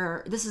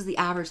somewhere, this is the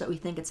average that we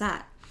think it's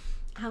at.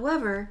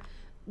 However,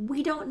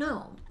 we don't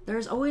know.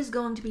 There's always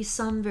going to be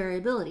some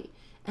variability.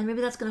 And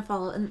maybe that's going to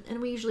follow,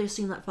 and we usually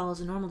assume that follows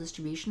a normal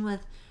distribution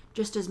with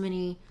just as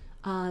many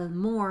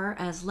more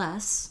as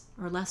less,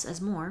 or less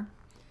as more.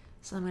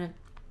 So I'm going to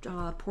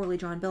draw a poorly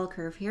drawn bell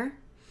curve here.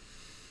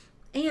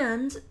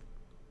 And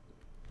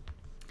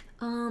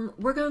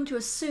we're going to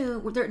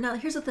assume, now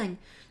here's the thing,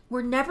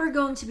 we're never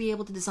going to be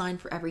able to design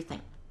for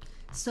everything.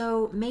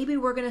 So maybe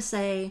we're going to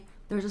say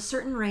there's a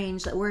certain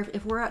range that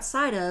if we're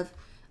outside of,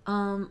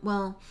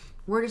 well,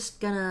 we're just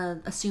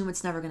gonna assume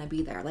it's never gonna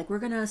be there. Like, we're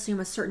gonna assume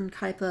a certain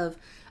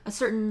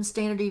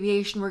standard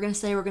deviation. We're gonna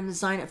say we're gonna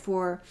design the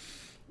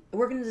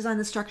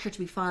structure to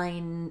be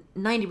fine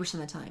 90% of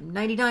the time,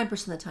 99%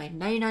 of the time,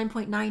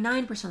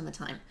 99.99% of the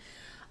time.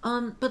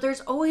 But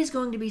there's always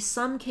going to be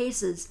some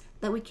cases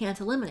that we can't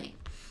eliminate.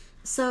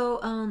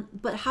 So,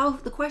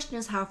 the question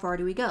is, how far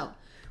do we go?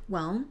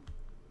 Well,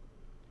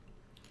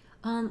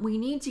 we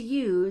need to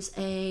use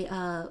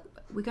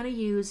we're going to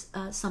use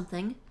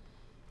something,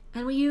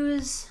 and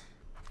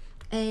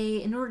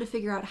in order to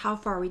figure out how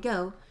far we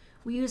go,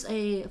 we use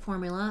a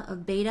formula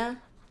of beta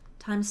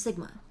times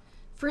sigma.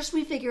 First,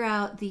 we figure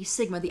out the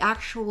sigma, the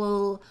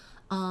actual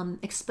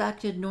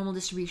expected normal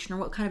distribution, or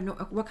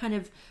what kind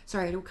of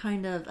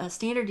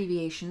standard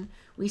deviation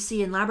we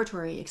see in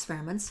laboratory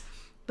experiments.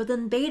 But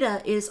then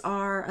beta is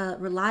our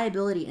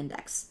reliability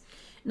index.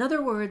 In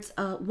other words,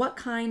 what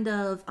kind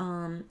of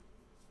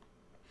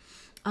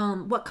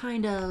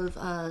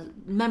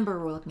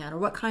member we're looking at, or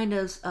what kind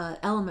of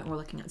element we're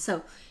looking at.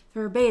 So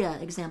for beta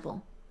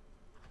example,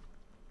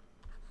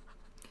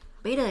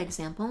 in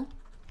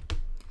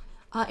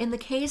the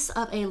case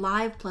of a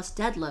live plus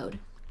dead load,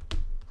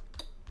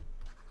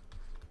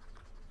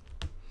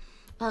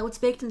 what's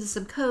baked into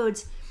some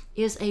codes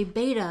is a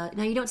beta.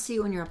 Now, you don't see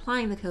it when you're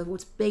applying the code.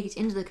 What's baked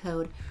into the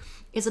code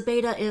is a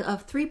beta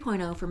of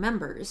 3.0 for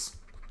members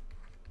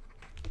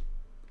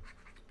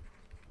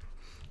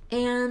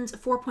and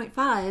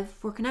 4.5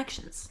 for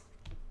connections.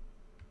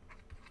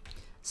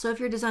 So if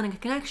you're designing a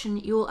connection,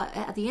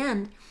 at the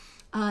end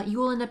you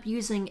will end up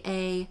using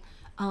a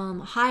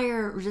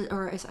higher,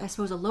 or I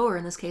suppose a lower,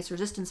 in this case,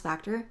 resistance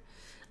factor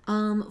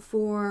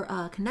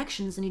for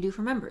connections than you do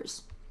for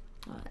members.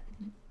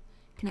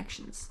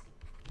 Connections.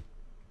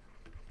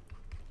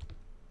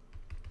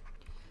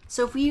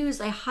 So if we use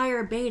a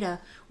higher beta,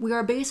 we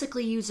are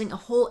basically using a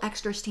whole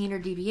extra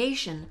standard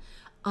deviation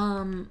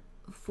for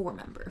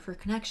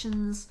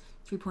connections,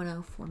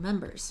 3.0 for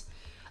members.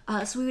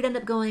 So we would end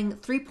up going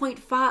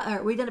 3.5,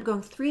 or we'd end up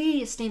going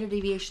 3 standard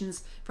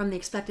deviations from the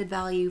expected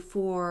value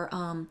for,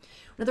 in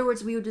other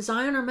words, we would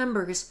design our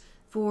members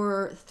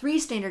for 3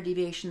 standard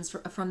deviations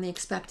from the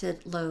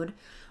expected load,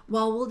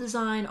 while we'll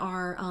design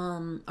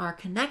our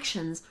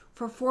connections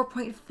for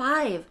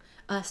 4.5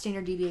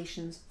 standard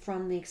deviations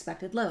from the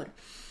expected load.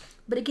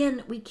 But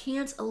again, we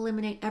can't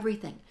eliminate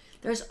everything.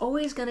 There's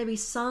always going to be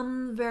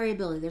some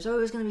variability. There's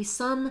always going to be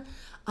some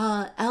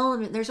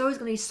element. There's always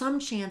going to be some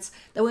chance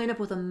that we end up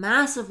with a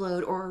massive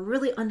load or a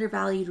really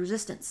undervalued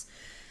resistance.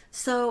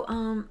 So,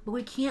 but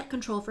we can't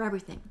control for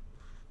everything.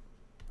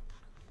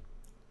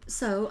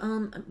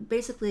 So,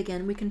 basically,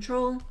 again, we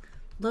control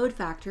load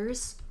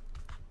factors.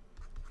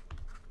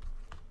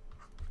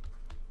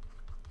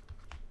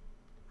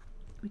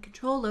 We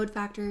control load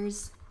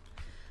factors,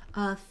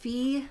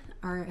 gamma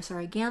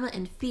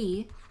and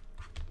phi,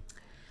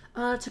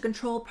 to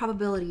control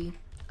probability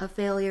of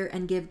failure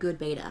and give good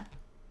beta.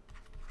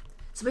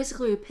 So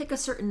basically, we pick a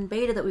certain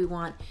beta that we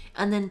want,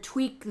 and then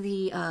tweak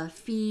the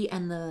phi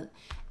and the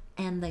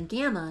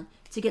gamma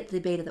to get the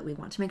beta that we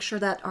want, to make sure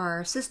that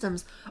our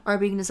systems are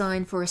being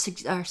designed for a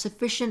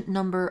sufficient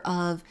number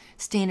of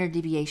standard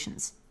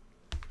deviations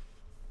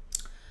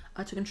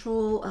to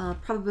control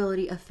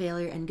probability of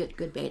failure and get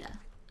good beta.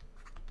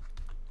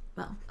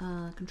 Well,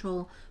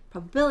 control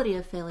probability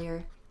of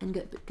failure and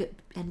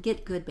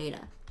get good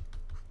beta.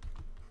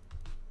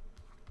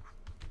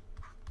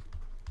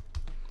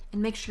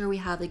 And make sure we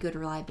have a good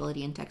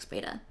reliability index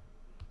beta.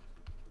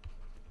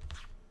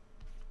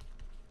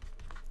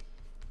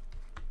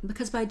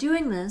 Because by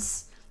doing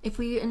this, if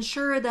we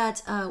ensure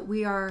that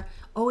we are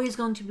always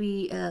going to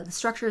be, the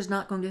structure is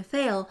not going to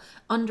fail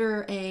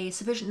under a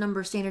sufficient number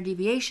of standard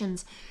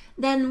deviations,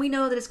 then we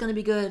know that it's going to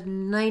be good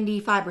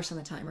 95% of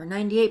the time, or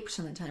 98%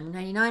 of the time, or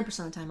 99%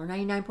 of the time, or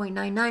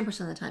 99.99%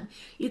 of the time.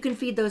 You can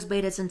feed those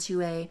betas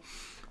into a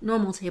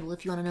normal table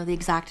if you want to know the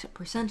exact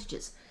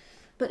percentages.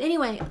 But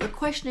anyway, the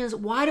question is,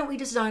 why don't we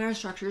design our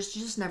structures to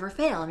just never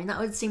fail? I mean, that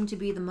would seem to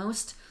be the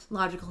most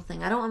logical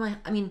thing. I don't know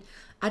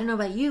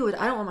about you, but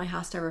I don't want my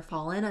house to ever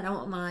fall in. I don't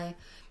want my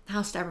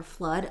house to ever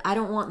flood. I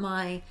don't want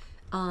my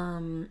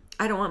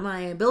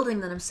building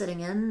that I'm sitting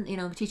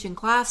in, teaching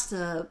class,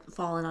 to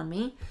fall in on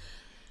me.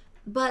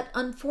 But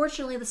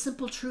unfortunately, the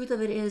simple truth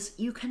of it is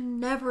you can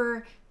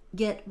never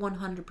get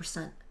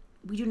 100%.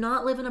 We do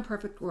not live in a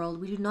perfect world.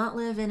 We cannot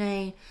live in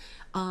a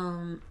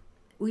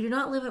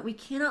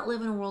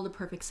world of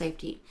perfect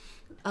safety.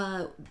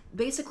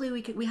 Basically,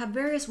 we have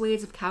various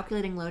ways of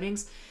calculating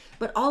loadings,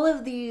 but all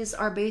of these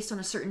are based on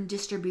a certain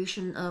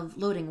distribution of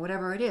loading,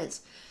 whatever it is.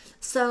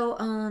 So,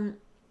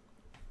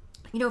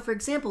 for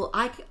example,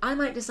 I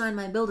might design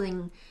my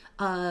building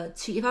if I had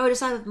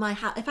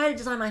to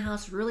design my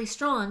house really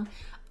strong,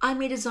 I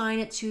may design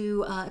it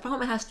to, if I want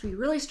my house to be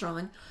really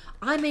strong,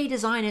 I may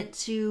design it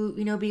to,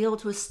 be able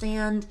to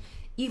withstand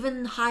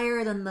even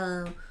higher than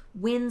the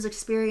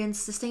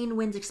sustained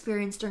winds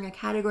experienced during a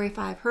Category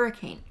 5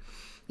 hurricane.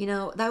 You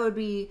know, that would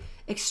be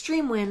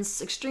extreme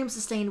winds, extreme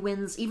sustained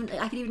winds. Even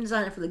I could even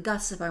design it for the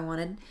gusts if I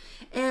wanted,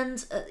 and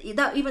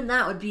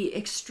that would be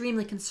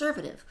extremely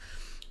conservative.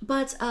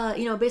 But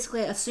you know,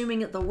 basically assuming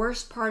that the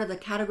worst part of the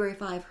Category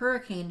 5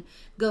 hurricane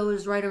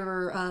goes right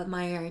over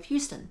my area of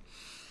Houston.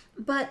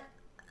 But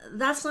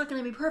that's not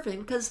going to be perfect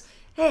because,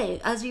 hey,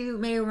 as you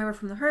may remember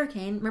from the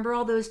hurricane, remember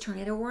all those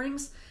tornado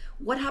warnings?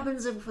 What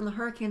happens if when the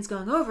hurricane's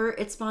going over,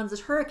 it spawns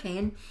this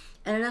hurricane,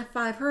 and an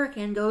F5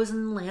 hurricane goes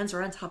and lands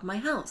right on top of my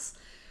house?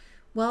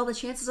 Well, the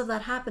chances of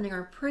that happening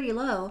are pretty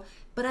low,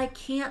 but I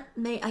can't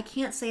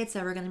say it's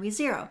ever going to be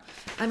zero.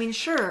 I mean,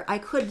 sure, I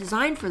could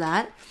design for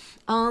that,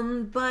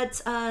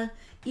 but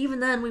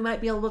even then, we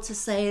might be able to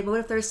say, but what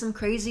if there's some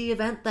crazy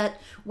event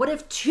what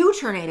if 2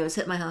 tornadoes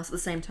hit my house at the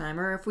same time?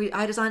 Or if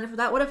I designed it for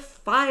that, what if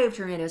 5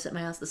 tornadoes hit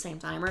my house at the same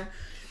time? Or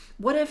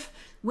what if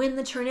when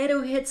the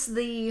tornado hits,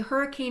 the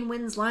hurricane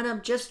winds line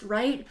up just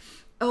right?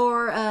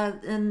 Or,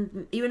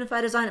 and even if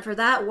I design it for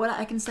that,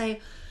 I can say,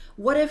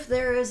 what if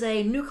there is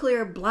a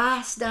nuclear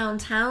blast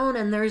downtown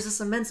and there's this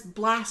immense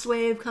blast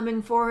wave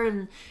coming forward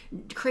and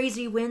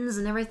crazy winds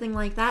and everything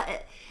like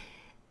that?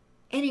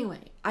 Anyway,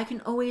 I can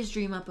always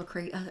dream up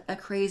a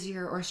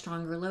crazier or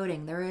stronger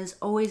loading. There is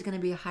always going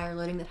to be a higher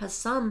loading that has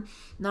some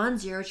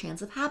non-zero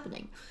chance of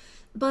happening.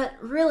 But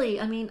really,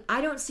 I mean,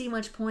 I don't see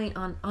much point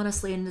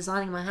honestly in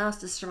designing my house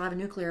to survive a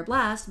nuclear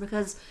blast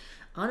because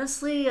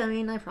honestly, I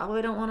mean, I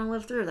probably don't want to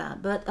live through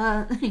that. But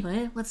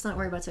anyway, let's not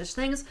worry about such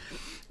things.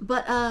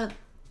 But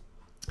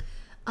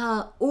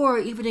or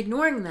even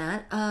ignoring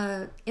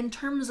that, in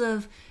terms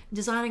of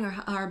designing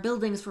our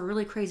buildings for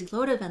really crazy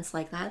load events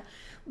like that,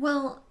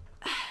 well,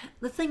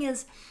 the thing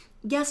is,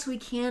 yes, we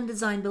can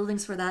design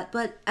buildings for that,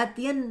 but at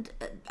the end,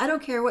 I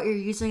don't care what you're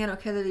using. I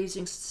don't care that you're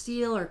using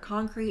steel or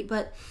concrete,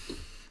 but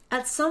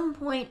at some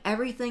point,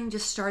 everything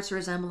just starts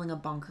resembling a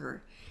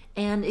bunker.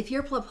 And if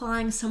you're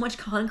applying so much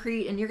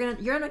concrete, and you're gonna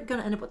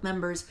end up with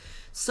members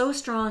so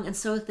strong and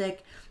so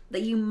thick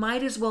that you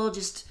might as well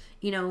just,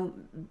 you know,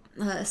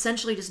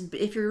 essentially just,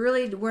 if you're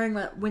really worrying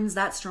about winds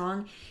that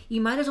strong, you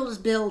might as well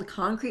just build a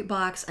concrete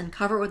box and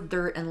cover it with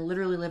dirt and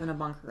literally live in a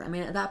bunker. I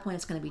mean, at that point,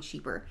 it's going to be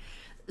cheaper.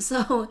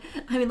 So,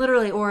 I mean,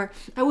 literally, or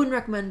I wouldn't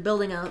recommend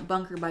building a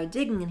bunker by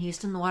digging in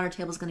Houston. The water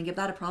table is going to give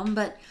that a problem.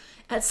 But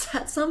at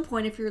some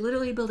point, if you're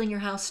literally building your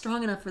house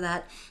strong enough for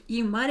that,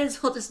 you might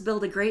as well just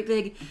build a great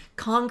big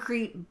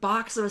concrete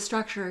box of a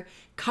structure,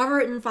 cover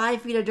it in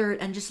 5 feet of dirt,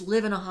 and just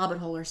live in a hobbit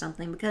hole or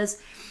something.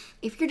 Because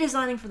if you're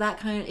designing for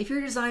if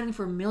you're designing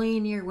for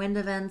million-year wind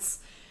events,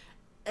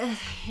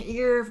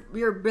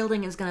 your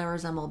building is going to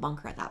resemble a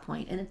bunker at that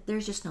point, and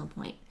there's just no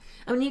point.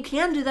 I mean, you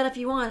can do that if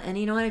you want, and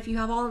you know what, if you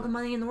have all the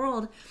money in the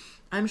world,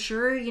 I'm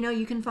sure, you know,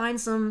 you can find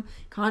some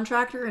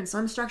contractor and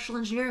some structural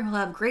engineer who'll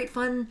have great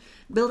fun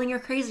building your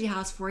crazy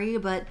house for you,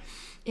 but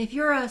if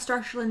you're a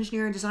structural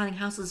engineer designing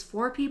houses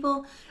for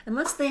people,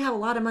 unless they have a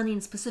lot of money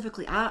and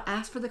specifically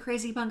ask for the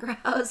crazy bunker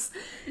house,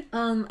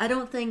 I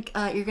don't think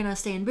you're going to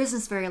stay in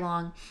business very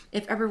long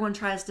if everyone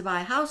tries to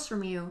buy a house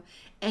from you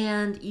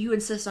and you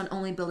insist on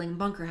only building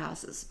bunker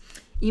houses.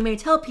 You may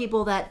tell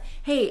people that,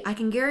 hey, I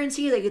can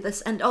guarantee that you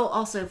this, and oh,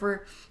 also if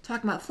we're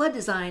talking about flood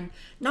design,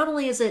 not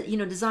only is it, you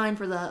know, designed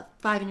for the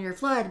 5-year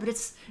flood, but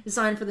it's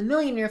designed for the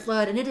million-year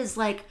flood, and it is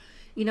like,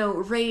 you know,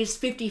 raised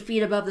 50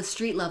 feet above the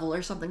street level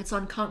or something. It's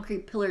on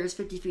concrete pillars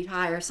 50 feet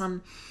high or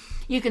some.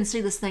 You can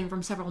see this thing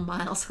from several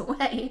miles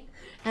away,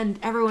 and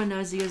everyone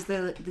knows you as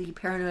the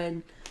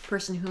paranoid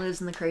person who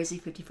lives in the crazy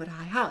 50-foot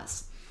high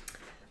house.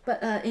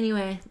 But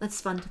anyway, that's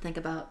fun to think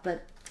about.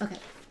 But okay,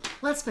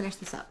 let's finish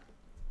this up.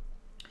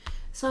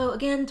 So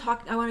again,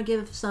 I want to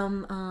give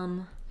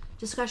some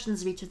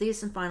discussions of each of these,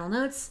 some final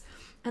notes,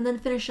 and then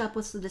finish up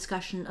with the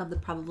discussion of the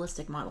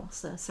probabilistic model.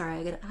 So sorry,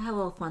 I have a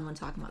little fun when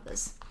talking about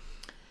this.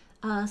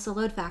 So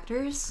load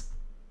factors.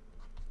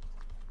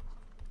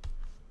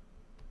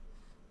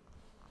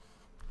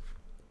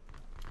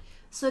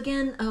 So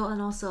again, oh,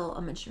 and also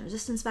I'll mention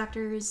resistance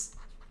factors.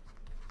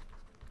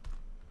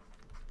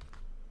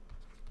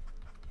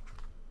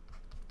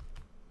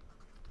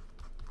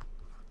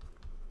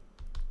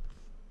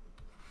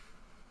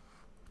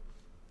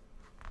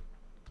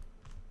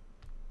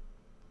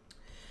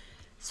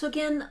 So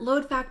again,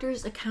 load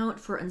factors account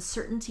for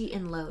uncertainty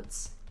in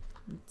loads.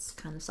 It's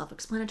kind of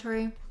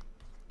self-explanatory.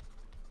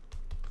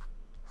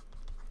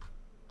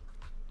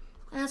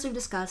 As we've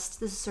discussed,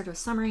 this is sort of a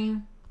summary.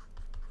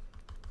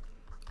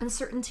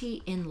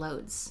 Uncertainty in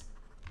loads.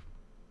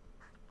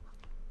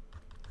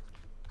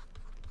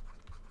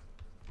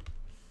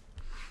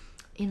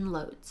 In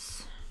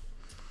loads.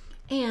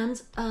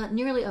 And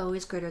nearly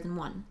always greater than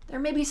 1. There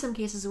may be some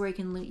cases where you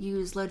can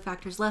use load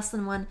factors less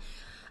than 1.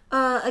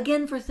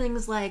 Again, for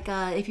things like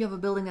if you have a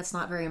building that's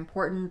not very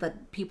important,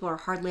 that people are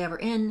hardly ever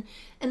in,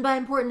 and by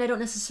important I don't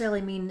necessarily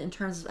mean in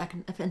terms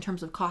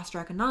of cost or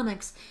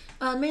economics,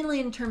 mainly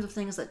in terms of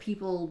things that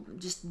people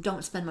just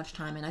don't spend much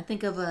time in. I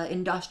think of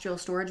industrial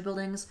storage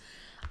buildings,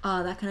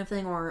 that kind of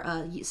thing,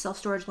 or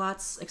self-storage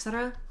lots,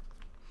 etc.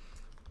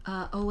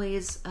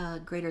 Always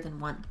greater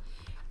than 1.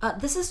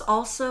 This is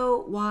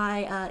also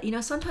why, you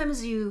know,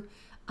 sometimes you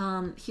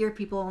hear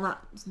people,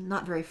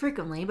 not very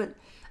frequently, but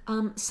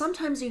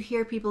sometimes you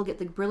hear people get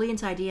the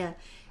brilliant idea,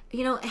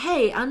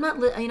 hey,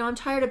 I'm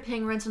tired of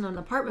paying rent in an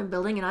apartment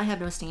building and I have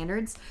no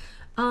standards.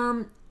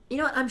 You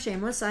know what? I'm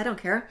shameless. I don't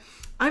care.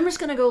 I'm just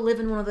gonna go live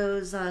in one of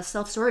those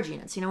self-storage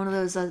units. One of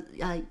those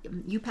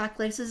U-Pack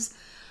places.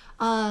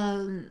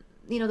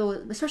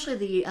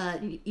 Especially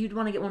you'd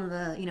want to get one of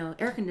the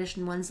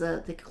air-conditioned ones,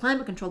 the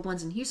climate-controlled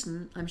ones in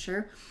Houston, I'm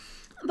sure.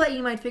 But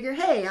you might figure,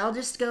 hey, I'll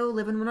just go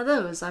live in one of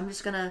those. I'm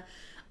just gonna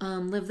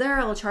live there.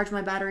 I'll charge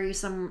my battery.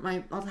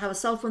 I'll have a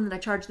cell phone that I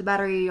charge the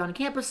battery on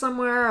campus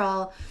somewhere.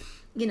 I'll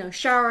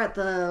shower at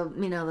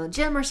the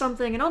gym or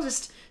something, and I'll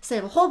just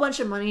save a whole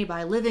bunch of money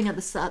by living at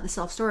the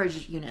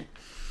self-storage unit.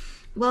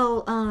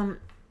 Well,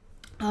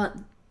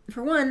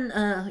 for one,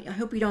 I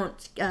hope you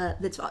don't.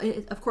 That's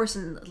of course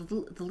in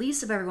the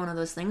least of every one of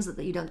those things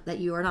that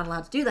you are not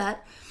allowed to do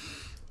that,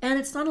 and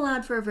it's not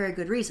allowed for a very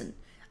good reason.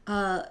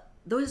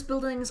 Those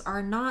buildings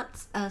are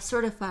not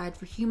certified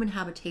for human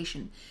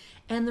habitation,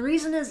 and the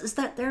reason is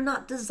that they're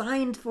not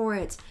designed for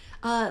it.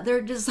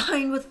 They're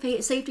designed with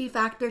safety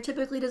factor. They're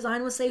typically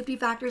designed with safety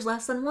factors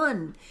less than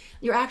 1.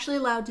 You're actually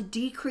allowed to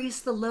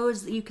decrease the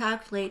loads that you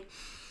calculate,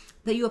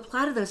 that you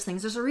apply to those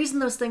things. There's a reason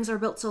those things are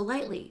built so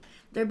lightly.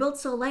 They're built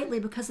so lightly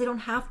because they don't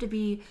have to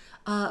be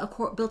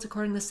built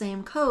according to the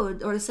same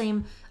code, or the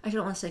same, I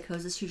don't want to say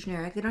codes, it's too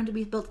generic. They don't have to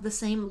be built to the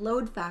same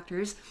load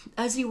factors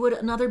as you would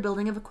another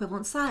building of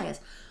equivalent size.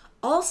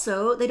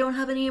 Also, they don't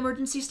have any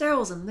emergency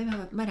stairwells in them. They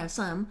might have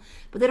some,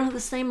 but they don't have the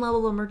same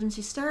level of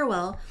emergency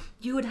stairwell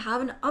you would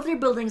have in other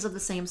buildings of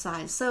the same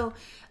size. So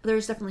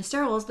there's definitely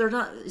stairwells. They're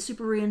not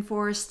super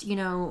reinforced,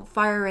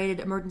 fire-rated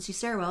emergency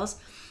stairwells.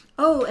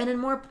 Oh, and then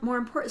more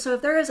important, so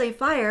if there is a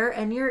fire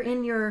and you're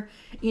in your,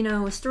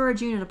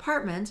 storage unit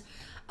apartment,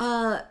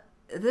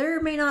 there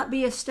may not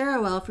be a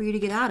stairwell for you to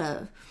get out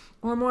of.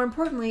 Or more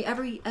importantly,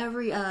 every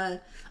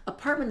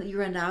apartment that you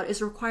rent out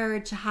is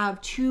required to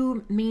have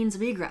 2 means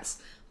of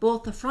egress,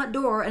 both the front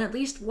door and at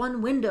least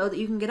 1 window that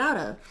you can get out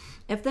of.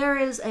 If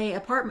there's a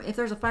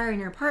fire in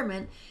your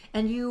apartment,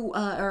 and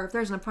or if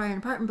there's a fire in an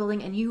apartment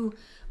building, and you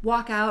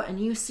walk out and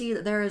you see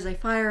that there is a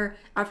fire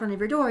out front of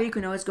your door, you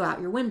can always go out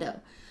your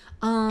window.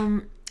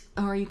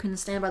 Or you can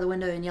stand by the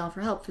window and yell for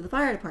help for the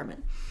fire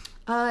department.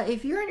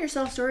 If you're in your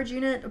self-storage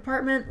unit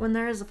apartment when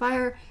there is a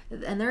fire,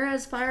 and there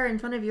is fire in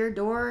front of your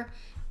door,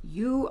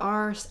 you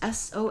are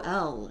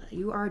SOL.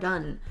 You are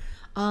done.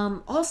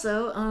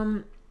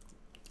 Also,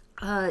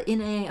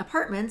 in a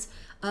apartment,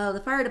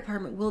 the fire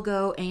department will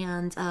go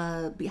and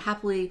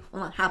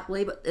not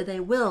happily, but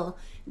they will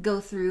go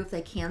through, if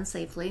they can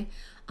safely,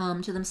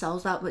 to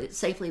themselves, that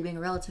safely being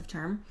a relative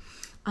term,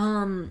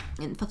 and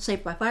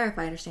safe by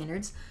firefighter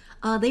standards.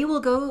 They will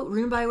go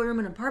room by room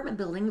in apartment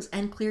buildings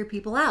and clear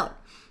people out.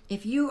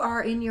 If you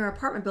are in your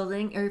apartment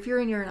building, or if you're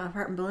in your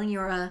apartment building,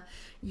 your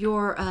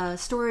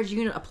storage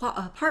unit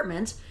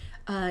apartment,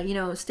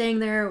 staying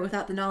there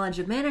without the knowledge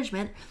of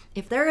management,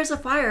 if there is a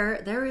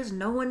fire, there is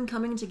no one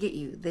coming to get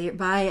you. The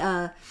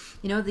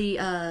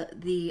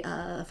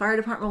fire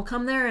department will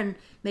come there and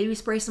maybe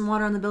spray some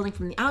water on the building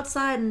from the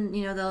outside, and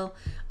they'll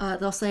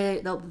say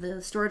the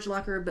storage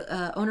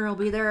locker owner will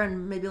be there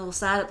and maybe a little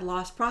sad at the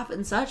lost profit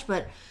and such,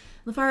 but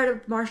the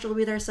fire marshal will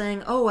be there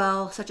saying, oh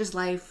well, such is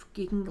life,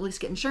 you can at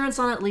least get insurance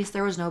on it, at least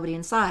there was nobody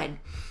inside.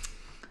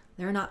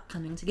 They're not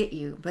coming to get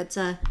you. But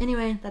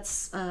anyway,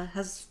 that's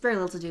has very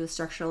little to do with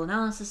structural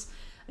analysis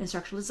and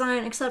structural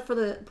design, except from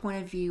the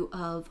point of view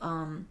of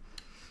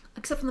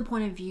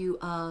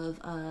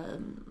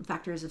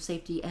factors of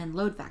safety and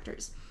load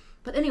factors.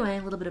 But anyway,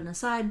 a little bit of an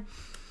aside.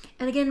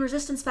 And again,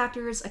 resistance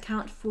factors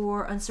account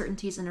for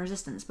uncertainties in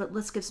resistance. But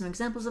let's give some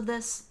examples of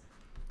this.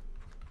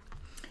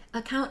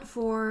 Account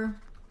for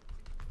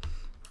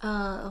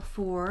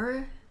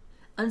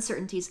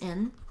uncertainties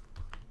in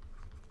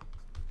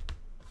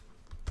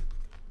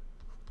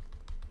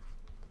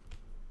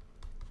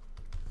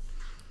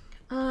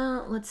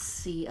let's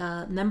see,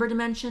 member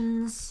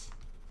dimensions.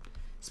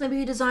 So maybe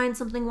you design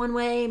something one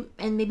way,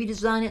 and maybe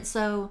design it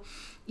so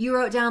you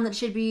wrote down that it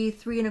should be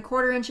 3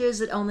 1/4 inches.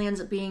 It only ends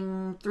up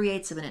being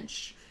 3/8 of an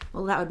inch.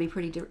 Well, that would be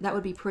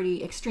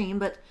pretty extreme.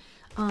 But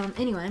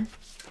anyway,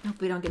 I hope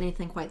we don't get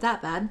anything quite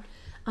that bad.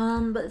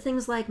 But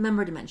things like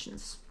member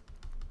dimensions.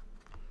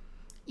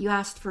 You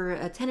asked for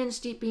a 10-inch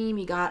steep beam.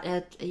 You got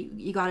an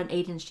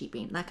 8-inch steep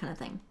beam. That kind of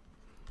thing.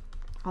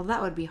 Although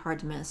that would be hard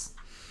to miss.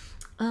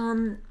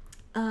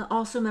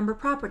 Also member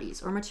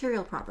properties or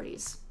material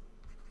properties.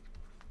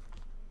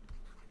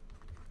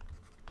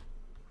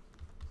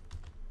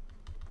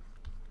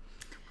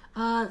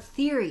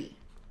 Theory.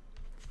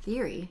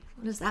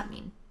 What does that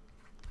mean?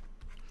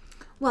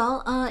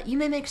 Well, you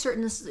may make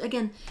certain,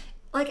 again,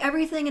 like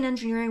everything in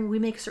engineering, we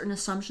make certain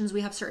assumptions,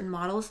 we have certain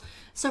models.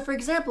 So for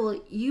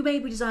example, you may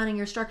be designing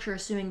your structure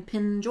assuming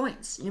pin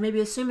joints. You may be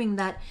assuming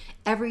that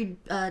every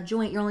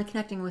joint you're only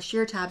connecting with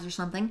shear tabs or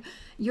something.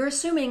 You're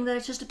assuming that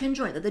it's just a pin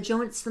joint, that the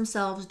joints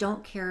themselves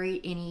don't carry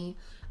any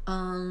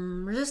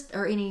resist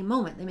or any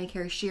moment. They may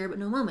carry shear but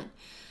no moment.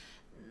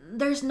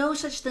 there's no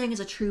such thing as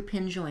a true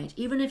pin joint.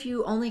 Even if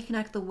you only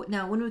connect the,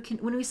 now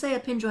when we say a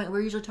pin joint,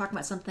 we're usually talking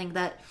about something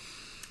that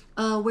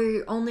where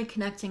you're only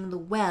connecting the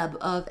web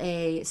of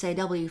a, say,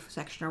 W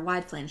section or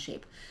wide flange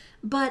shape.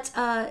 But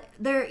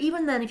there,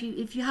 even then,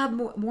 if you have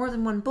more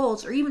than one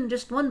bolt, or even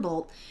just one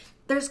bolt,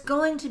 there's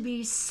going to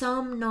be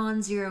some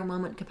non-zero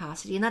moment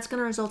capacity, and that's going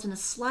to result in a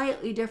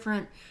slightly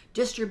different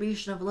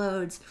distribution of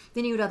loads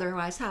than you would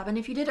otherwise have. And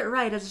if you did it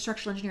right as a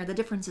structural engineer, the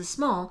difference is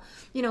small,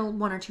 1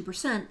 or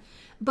 2%.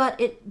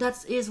 But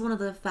that is one of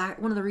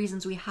the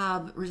reasons we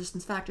have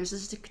resistance factors,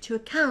 is to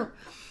account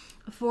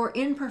for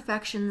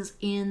imperfections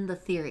in the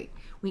theory.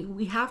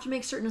 We have to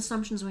make certain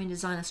assumptions when we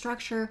design a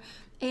structure,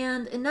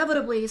 and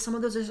inevitably some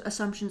of those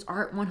assumptions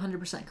aren't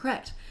 100%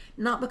 correct.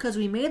 Not because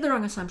we made the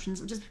wrong assumptions,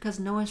 but just because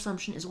no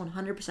assumption is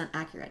 100%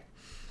 accurate.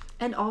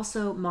 And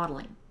also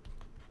modeling.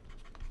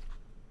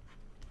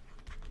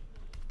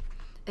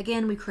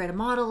 Again, we create a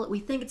model, we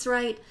think it's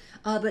right,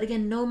 but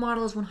again, no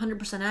model is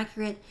 100%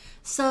 accurate.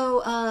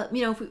 So,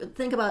 if we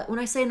think about, when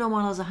I say no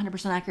model is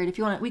 100% accurate, if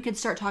you want, we could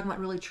start talking about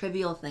really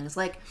trivial things.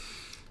 Like,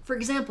 for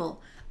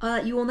example,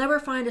 you will never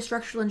find a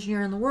structural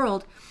engineer in the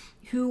world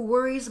who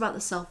worries about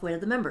the self-weight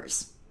of the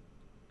members.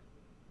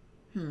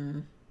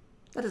 That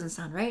doesn't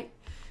sound right.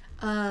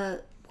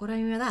 What do I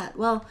mean by that?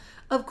 Well,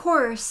 of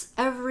course,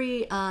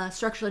 every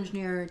structural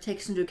engineer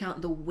takes into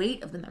account the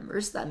weight of the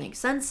members. That makes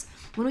sense.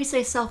 When we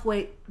say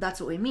self-weight, that's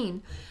what we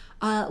mean.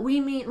 When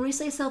we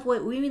say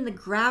self-weight, we mean the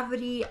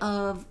gravity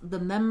of the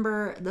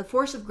member, the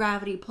force of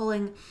gravity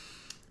pulling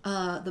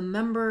the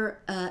member,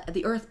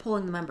 the earth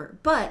pulling the member.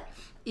 But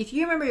if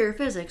you remember your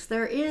physics,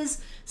 there is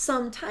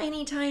some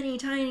tiny,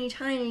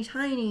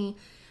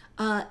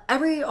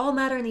 all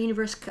matter in the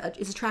universe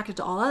is attracted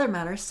to all other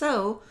matter.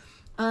 So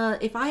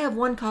if I have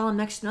one column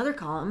next to another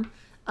column,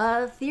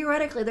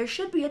 theoretically there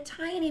should be a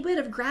tiny bit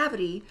of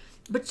gravity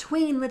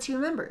between the two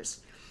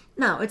members.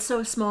 Now, it's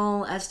so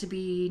small as to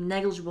be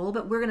negligible,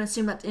 but we're going to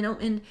assume that,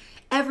 in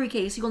every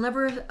case, you will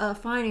never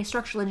find a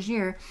structural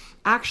engineer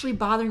actually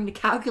bothering to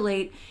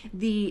calculate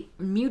the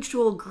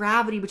mutual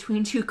gravity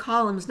between two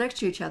columns next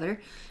to each other,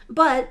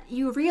 but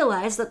you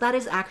realize that that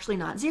is actually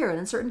not zero.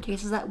 In certain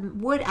cases, that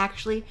would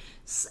actually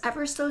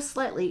ever so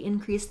slightly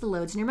increase the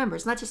loads in your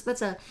members. And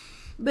that's a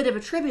bit of a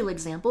trivial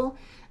example,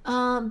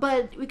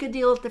 but we could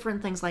deal with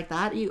different things like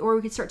that, or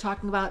we could start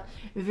talking about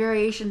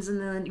variations in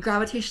the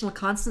gravitational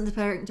constant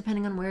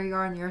depending on where you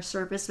are on the Earth's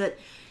surface, but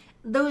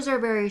those are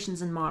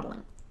variations in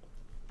modeling.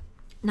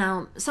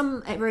 Now,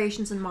 some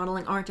variations in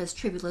modeling aren't as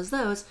trivial as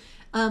those.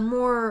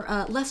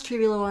 Less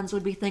trivial ones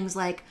would be things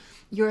like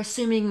you're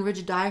assuming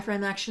rigid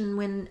diaphragm action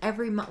when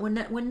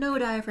no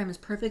diaphragm is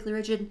perfectly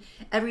rigid,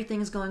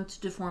 everything is going to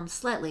deform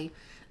slightly,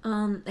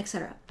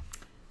 etc.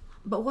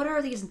 But what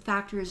are these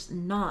factors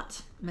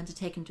not meant to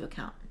take into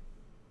account?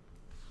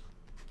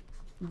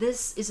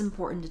 This is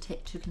important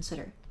to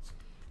consider.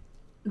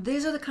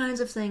 These are the kinds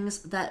of things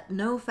that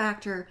no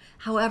factor,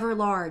 however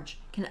large,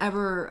 can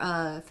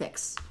ever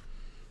fix.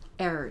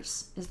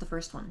 Errors is the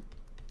first one.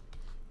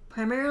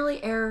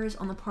 Primarily errors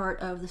on the part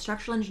of the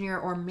structural engineer,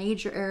 or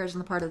major errors on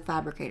the part of the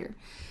fabricator.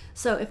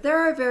 So if there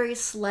are very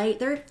slight,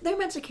 they are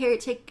meant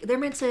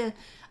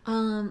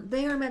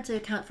to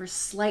account for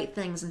slight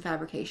things in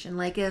fabrication.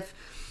 Like if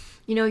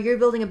you're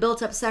building a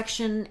built-up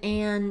section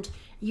and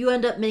you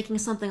end up making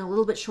something a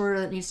little bit shorter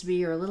than it needs to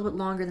be, or a little bit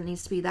longer than it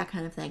needs to be, that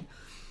kind of thing.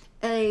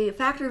 A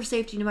factor of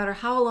safety, no matter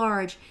how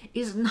large,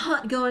 is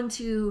not going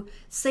to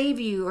save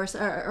you, or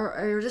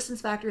a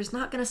resistance factor is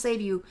not going to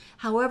save you,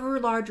 however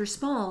large or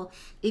small,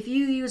 if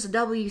you use a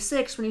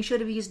W6 when you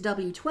should have used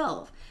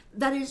W12.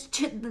 That is,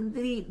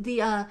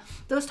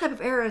 those type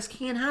of errors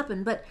can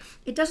happen, but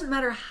it doesn't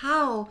matter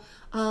how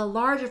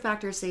large a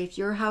factor of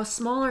safety or how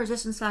small a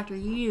resistance factor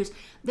you use,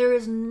 there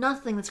is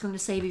nothing that's going to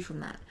save you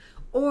from that.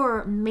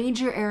 Or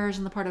major errors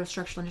on the part of a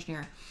structural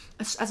engineer.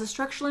 As a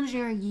structural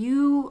engineer,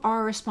 you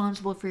are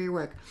responsible for your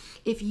work.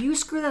 If you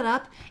screw that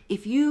up,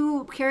 if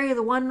you carry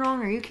the 1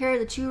 wrong, or you carry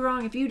the 2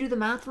 wrong, if you do the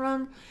math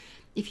wrong,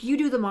 if you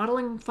do the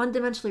modeling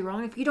fundamentally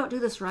wrong, if you don't do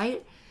this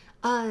right,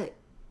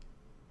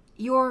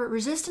 your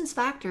resistance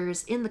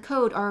factors in the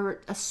code are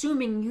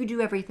assuming you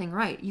do everything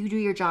right. You do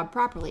your job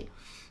properly.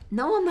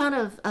 No amount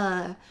of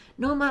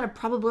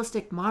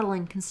probabilistic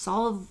modeling can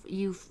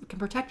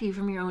protect you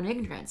from your own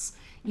ignorance.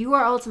 You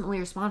are ultimately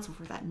responsible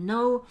for that.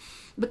 No,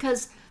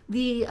 because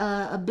the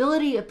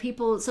ability of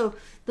people, so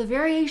the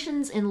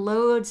variations in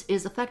loads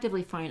is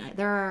effectively finite.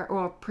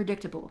 Or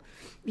predictable.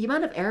 The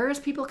amount of errors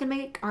people can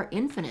make are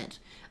infinite.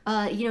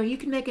 You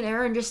can make an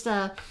error and just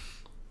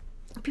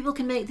people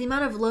can make the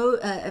amount of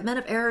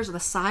errors, or the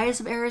size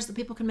of errors that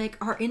people can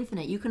make are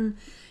infinite.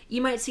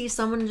 You might see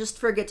someone just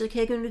forget to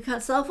take into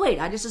account self-weight.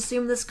 I just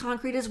assume this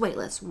concrete is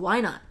weightless. Why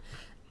not?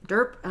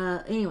 Derp.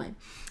 Anyway,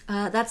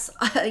 that's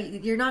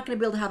you're not going to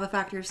be able to have a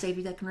factor of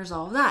safety that can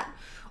resolve that.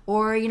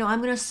 Or I'm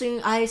going to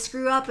assume I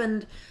screw up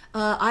and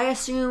I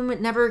assume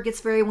it never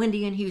gets very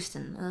windy in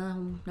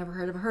Houston. Never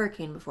heard of a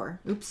hurricane before.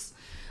 Oops.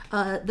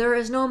 There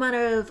is no amount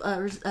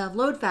of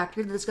load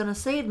factor that's going to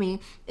save me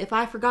if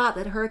I forgot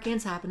that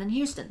hurricanes happen in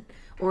Houston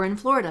or in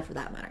Florida for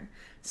that matter.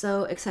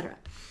 So, etc.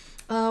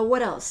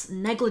 What else?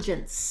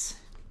 Negligence.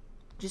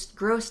 Just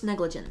gross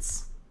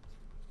negligence.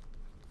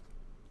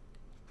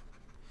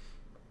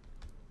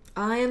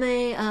 I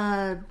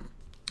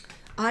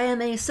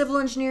am a civil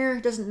engineer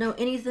who doesn't know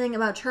anything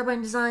about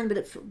turbine design,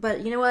 but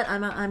you know what?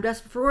 I'm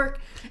desperate for work,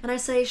 and I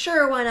say,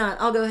 sure, why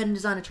not? I'll go ahead and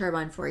design a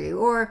turbine for you.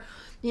 Or,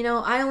 you know,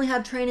 I only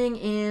have training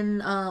in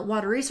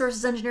water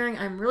resources engineering.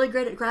 I'm really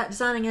great at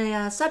designing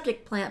a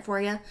septic plant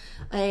for you,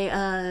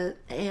 a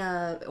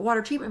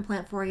water treatment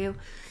plant for you.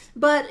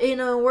 But, you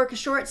know, work is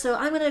short, so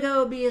I'm going to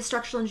go be a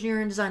structural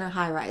engineer and design a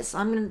high-rise.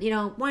 I'm going to, you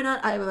know, why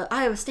not? I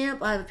have a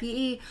stamp, I have a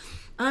PE.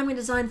 I'm going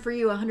to design for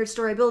you a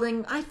 100-story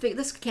building. I think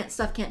this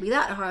stuff can't be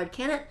that hard,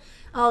 can it?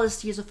 I'll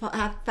just use a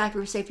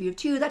factor of safety of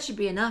 2. That should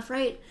be enough,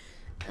 right?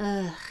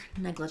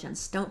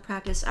 Negligence. Don't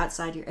practice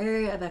outside your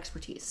area of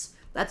expertise.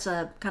 That's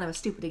a kind of a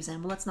stupid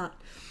example. That's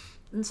not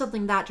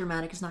something that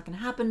dramatic is not going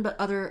to happen, but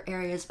other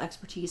areas of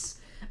expertise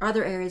or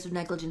other areas of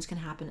negligence can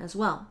happen as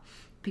well.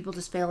 People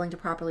just failing to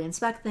properly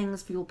inspect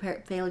things, people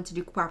failing to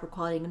do proper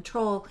quality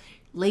control,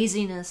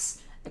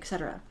 laziness,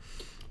 etc.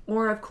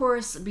 Or, of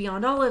course,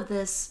 beyond all of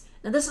this,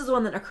 now this is the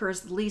one that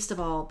occurs the least of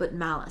all, but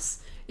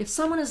malice. If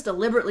someone is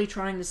deliberately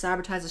trying to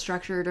sabotage a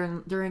structure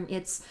during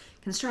its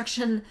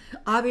construction,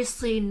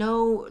 obviously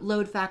no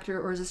load factor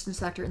or resistance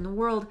factor in the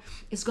world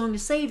is going to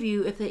save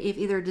you if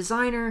either a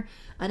designer,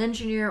 an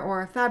engineer,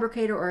 or a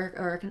fabricator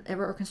or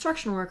a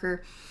construction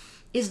worker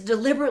is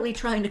deliberately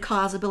trying to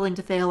cause a building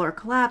to fail or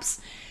collapse,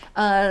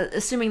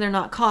 assuming they're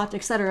not caught,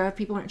 etc.,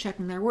 people aren't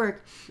checking their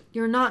work,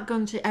 you're not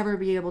going to ever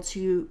be able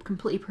to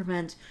completely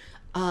prevent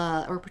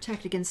or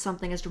protect against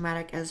something as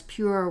dramatic as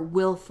pure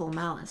willful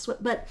malice.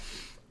 But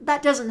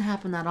that doesn't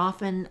happen that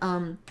often.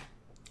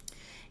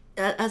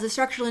 As a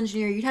structural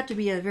engineer, you'd have to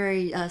be a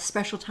very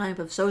special type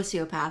of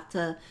sociopath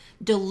to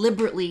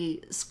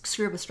deliberately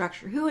screw up a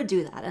structure. Who would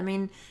do that? I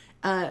mean,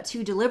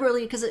 to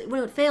deliberately, because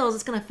when it fails,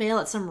 it's going to fail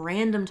at some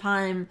random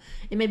time.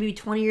 It may be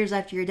 20 years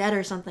after you're dead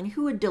or something.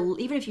 Who would,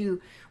 even if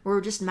you were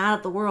just mad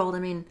at the world, I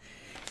mean,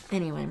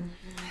 anyway,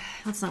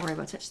 let's not worry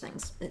about such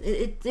things.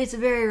 It's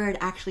very rare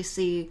to actually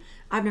see.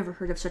 I've never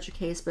heard of such a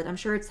case, but I'm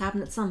sure it's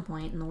happened at some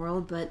point in the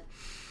world. But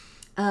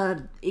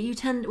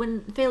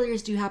when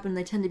failures do happen,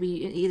 they tend to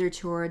be either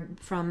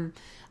from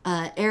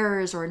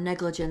errors or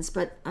negligence.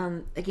 But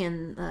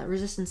again,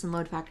 resistance and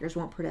load factors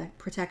won't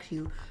protect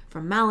you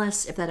from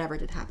malice if that ever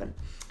did happen.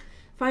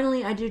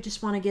 Finally, I do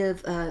just want to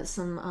give a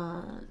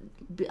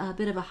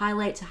bit of a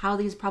highlight to how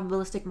these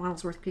probabilistic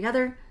models work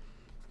together.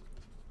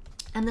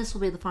 And this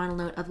will be the final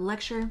note of the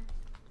lecture.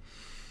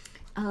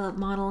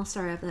 Model.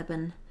 Sorry if I've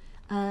been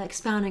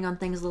expounding on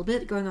things a little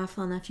bit, going off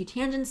on a few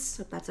tangents.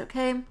 Hope that's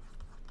okay.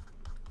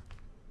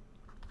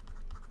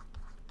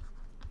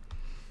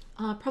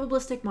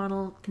 Probabilistic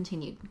model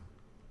continued.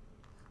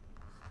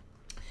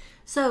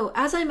 So,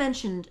 as I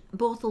mentioned,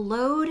 both the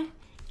load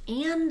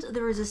and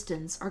the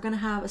resistance are going to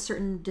have a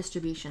certain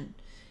distribution.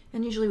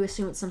 And usually we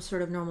assume it's some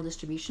sort of normal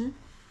distribution.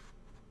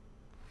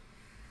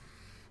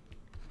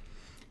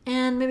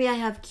 And maybe I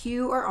have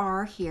Q or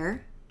R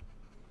here.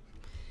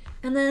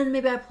 And then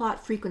maybe I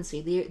plot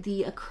frequency,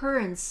 the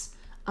occurrence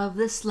of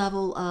this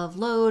level of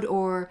load,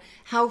 or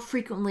how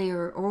frequently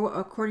or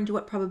according to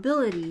what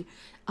probability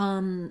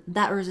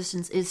that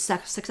resistance is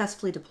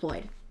successfully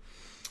deployed.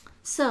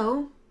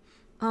 So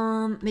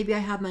maybe I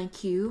have my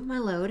Q, my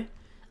load,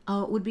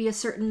 would be a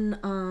certain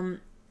I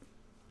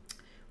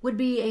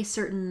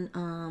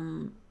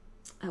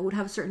would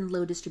have a certain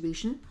load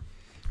distribution.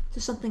 So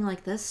something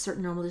like this,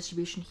 certain normal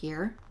distribution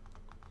here.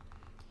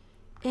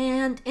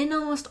 And in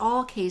almost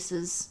all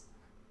cases,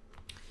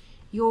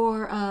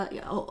 your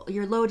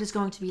load is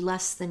going to be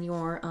less than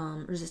your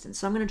resistance.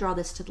 So I'm going to draw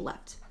this to the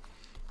left.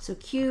 So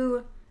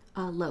Q,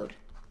 load.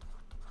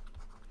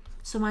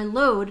 So my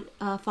load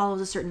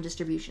follows a certain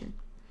distribution.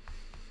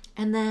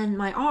 And then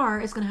my R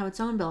is going to have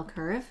its own bell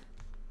curve.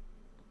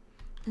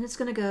 And it's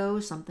going to go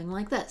something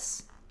like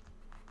this.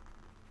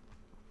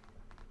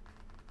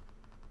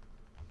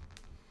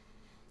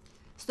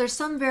 So there's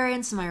some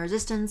variance in my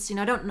resistance. You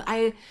know,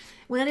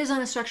 when I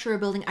design a structure or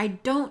building, I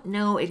don't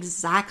know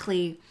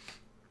exactly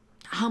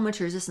how much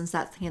resistance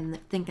that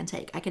thing can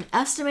take. I can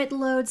estimate the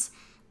loads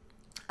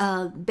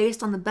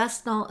based on the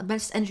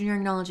best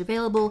engineering knowledge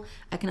available.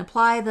 I can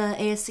apply the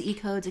ASCE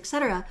codes,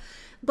 etc.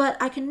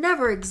 But I can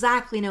never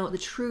exactly know what the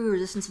true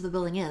resistance of the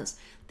building is.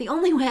 The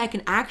only way I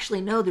can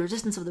actually know the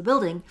resistance of the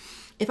building,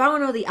 if I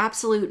want to know the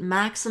absolute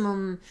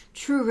maximum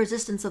true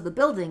resistance of the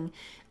building,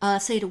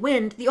 say to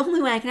wind, the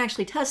only way I can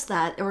actually test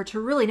that, or to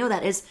really know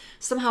that, is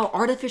somehow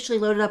artificially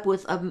load it up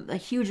with a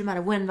huge amount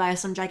of wind via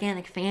some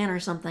gigantic fan or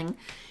something,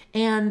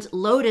 and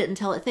load it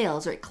until it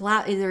fails, or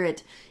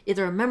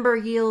either a member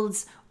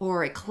yields,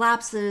 or it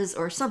collapses,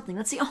 or something.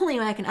 That's the only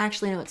way I can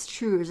actually know its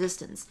true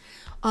resistance.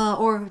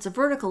 Or if it's a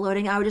vertical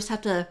loading, I would just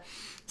have to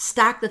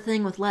stack the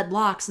thing with lead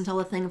blocks until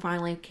the thing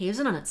finally caves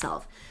in on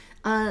itself.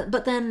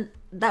 But then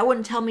that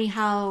wouldn't tell me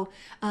how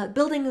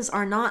buildings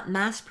are not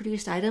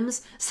mass-produced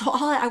items, so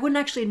I wouldn't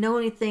actually know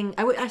anything.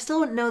 I still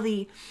wouldn't know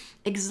the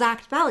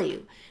exact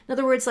value. In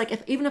other words,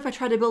 like even if I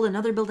tried to build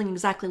another building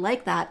exactly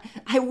like that,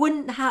 I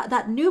wouldn't have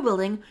that new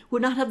building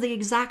would not have the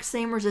exact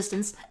same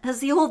resistance as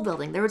the old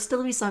building. There would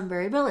still be some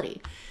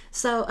variability.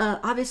 So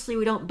obviously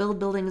we don't build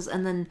buildings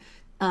and then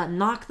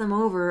knock them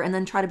over and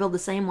then try to build the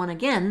same one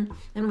again.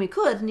 And we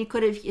could, and you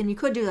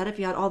could do that if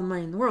you had all the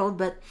money in the world,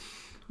 but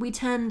we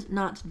tend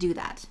not to do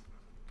that.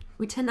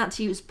 We tend not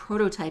to use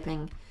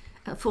prototyping,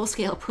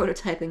 full-scale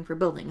prototyping for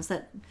buildings.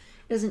 That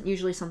isn't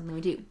usually something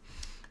we do.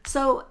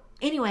 So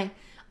anyway,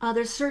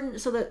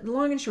 so the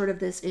long and short of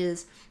this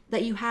is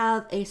that you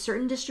have a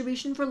certain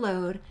distribution for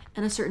load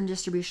and a certain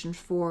distribution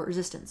for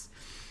resistance.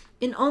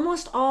 In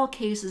almost all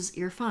cases,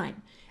 you're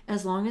fine.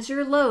 As long as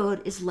your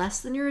load is less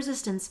than your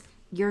resistance,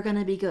 you're going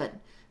to be good.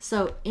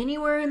 So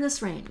anywhere in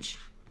this range.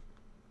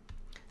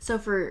 So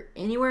for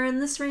anywhere in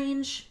this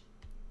range,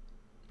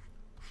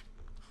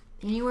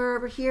 anywhere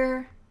over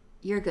here,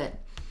 you're good.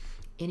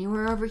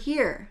 Anywhere over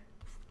here,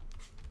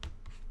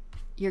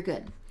 you're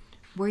good.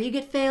 Where you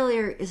get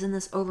failure is in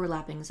this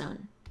overlapping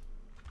zone.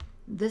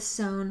 This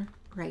zone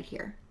right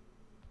here.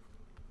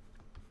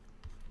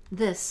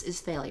 This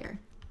is failure.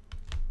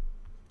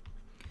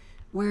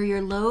 Where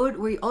your load,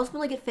 where you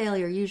ultimately get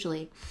failure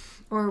usually,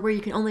 or where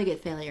you can only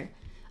get failure.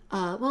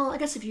 Well, I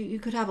guess if you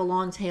could have a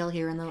long tail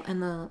here and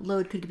the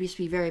load could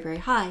be very, very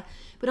high,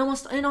 but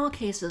almost in all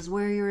cases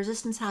where your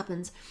resistance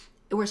happens,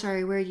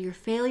 where your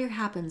failure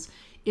happens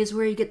is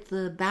where you get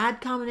the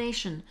bad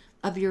combination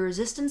of your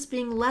resistance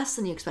being less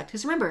than you expect.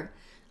 Because remember,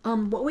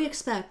 what we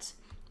expect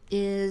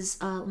is,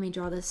 let me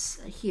draw this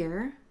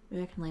here.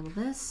 Maybe I can label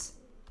this.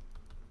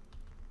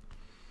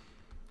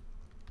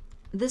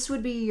 This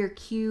would be your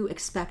Q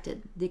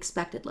expected, the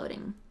expected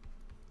loading.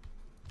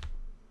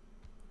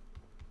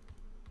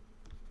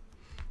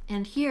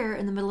 And here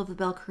in the middle of the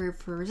bell curve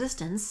for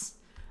resistance,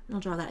 and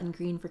I'll draw that in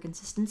green for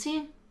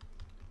consistency,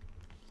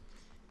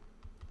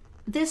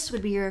 this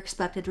would be your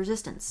expected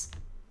resistance.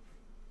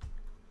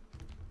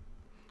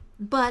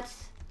 But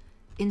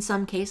in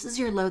some cases,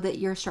 your load that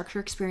your structure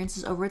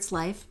experiences over its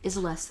life is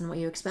less than what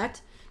you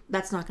expect.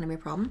 That's not going to be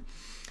a problem.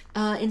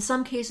 In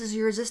some cases,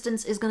 your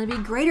resistance is going to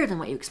be greater than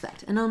what you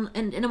expect. And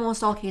in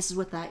almost all cases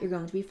with that, you're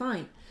going to be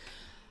fine.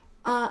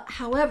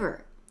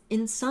 However,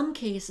 in some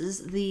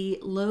cases, the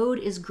load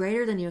is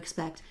greater than you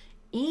expect,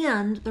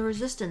 and the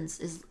resistance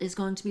is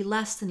going to be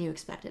less than you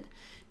expected.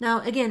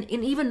 Now, again,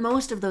 in even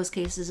most of those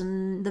cases,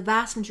 in the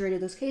vast majority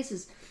of those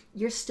cases,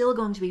 you're still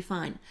going to be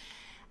fine.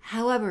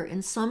 However,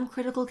 in some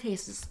critical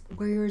cases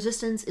where your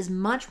resistance is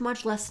much,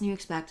 much less than you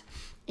expect,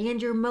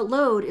 and your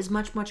load is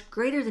much, much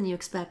greater than you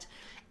expect,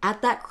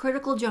 at that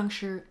critical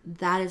juncture,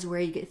 that is where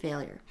you get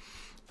failure.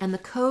 And the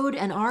code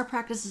and our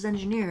practice as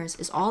engineers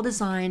is all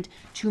designed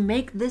to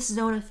make this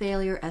zone of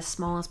failure as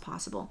small as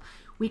possible.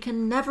 We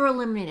can never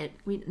eliminate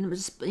it.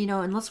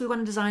 Unless we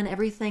want to design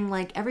everything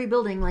like every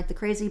building, like the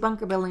crazy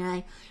bunker building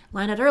I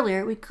lined out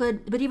earlier, we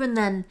could. But even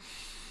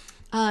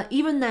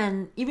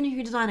if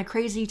you design a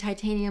crazy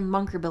titanium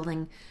bunker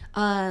building,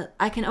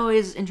 I can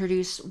always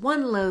introduce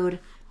one load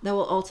that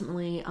will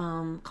ultimately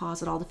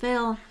cause it all to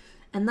fail,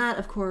 and that,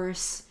 of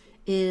course,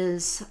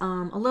 is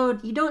a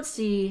load you don't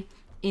see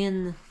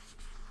in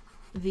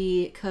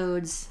the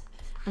codes,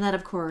 and that,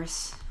 of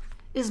course,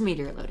 is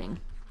meteor loading.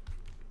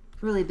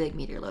 Really big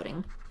meteor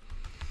loading.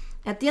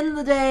 At the end of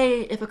the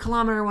day, if a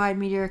kilometer-wide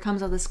meteor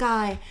comes out of the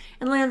sky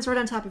and lands right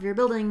on top of your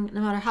building,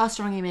 no matter how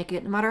strong you make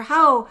it, no matter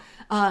how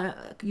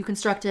you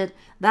construct it,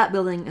 that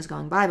building is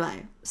going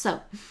bye-bye. So,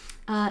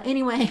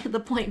 anyway, the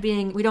point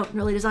being, we don't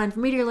really design for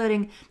meteor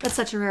loading. That's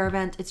such a rare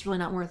event, it's really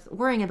not worth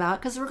worrying about,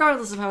 because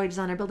regardless of how we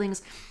design our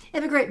buildings,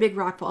 if a great big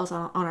rock falls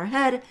on our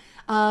head,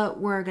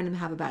 we're going to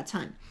have a bad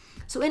time.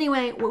 So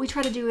anyway, what we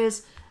try to do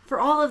is, for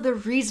all of the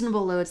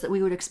reasonable loads that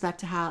we would expect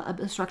to have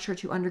a structure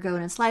to undergo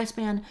in its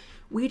lifespan,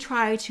 we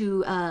try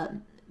to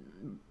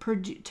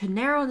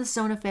narrow the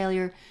zone of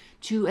failure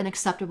to an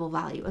acceptable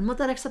value. And what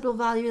that acceptable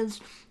value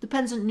is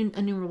depends on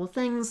innumerable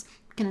things.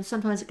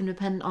 Sometimes it can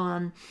depend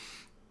on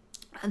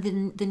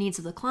the needs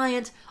of the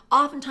client.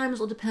 Oftentimes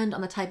it will depend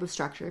on the type of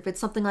structure. If it's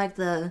something like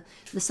the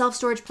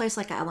self-storage place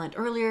like I outlined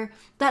earlier,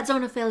 that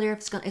zone of failure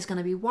is going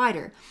to be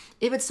wider.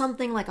 If it's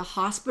something like a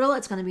hospital,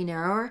 it's going to be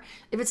narrower.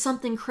 If it's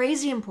something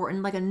crazy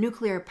important like a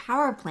nuclear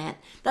power plant,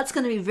 that's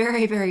going to be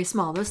very, very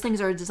small. Those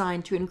things are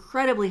designed to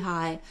incredibly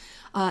high.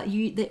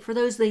 For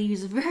those, they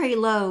use very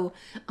low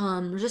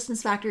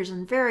resistance factors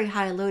and very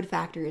high load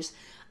factors.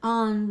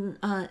 And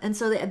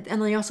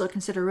they also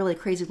consider really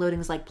crazy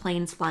loadings like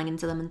planes flying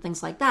into them and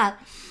things like that.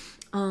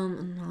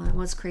 Well, it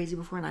was crazy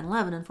before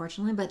 9/11,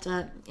 unfortunately, but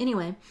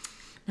anyway,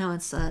 now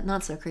it's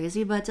not so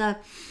crazy. But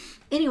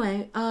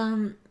anyway,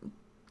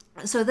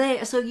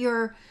 so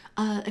your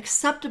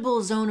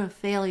acceptable zone of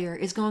failure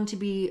is going to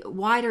be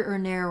wider or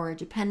narrower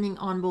depending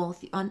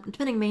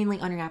mainly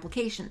on your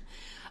application.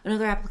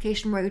 Another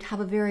application where you'd have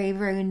a very,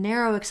 very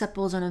narrow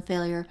acceptable zone of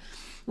failure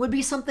would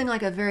be something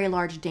like a very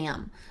large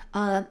dam.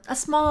 A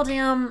small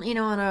dam, you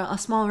know, on a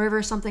small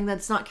river, something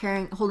that's not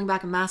holding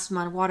back a massive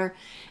amount of water.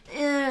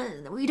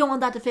 We don't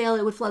want that to fail.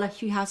 It would flood a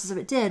few houses if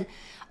it did.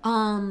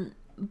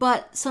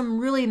 But some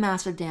really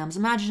massive dams.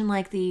 Imagine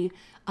like the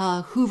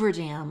Hoover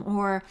Dam,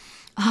 or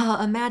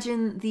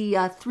imagine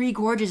the Three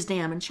Gorges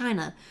Dam in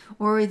China,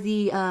 or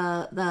the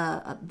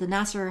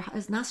Nasser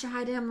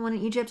High Dam, the one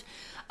in Egypt.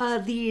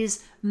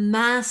 These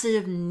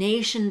massive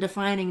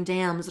nation-defining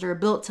dams that are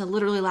built to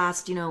literally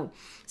last, you know,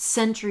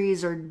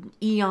 centuries or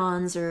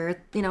eons,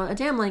 or, you know, a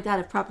dam like that,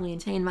 if properly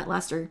maintained, might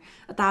last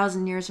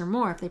 1,000 years or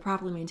more if they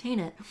properly maintain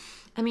it.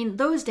 I mean,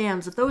 those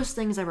dams, if those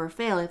things ever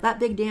fail, if that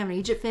big dam in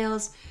Egypt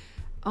fails,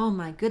 oh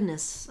my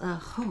goodness,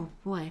 oh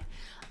boy.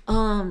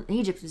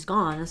 Egypt is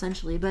gone,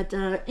 essentially. But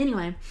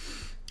anyway,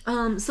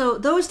 so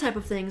those type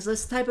of things,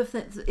 this type of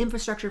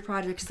infrastructure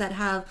projects that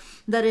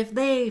if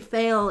they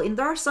fail, and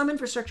there are some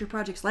infrastructure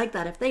projects like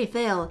that, if they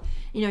fail,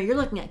 you know, you're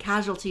looking at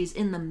casualties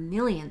in the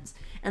millions.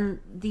 And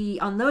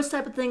on those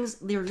type of things,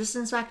 the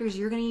resistance factors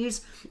you're going to use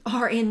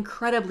are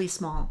incredibly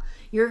small.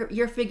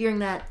 You're figuring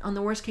that on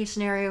the worst case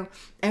scenario,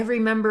 every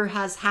member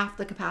has half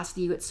the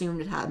capacity you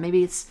assumed it had.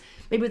 Maybe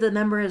the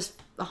member is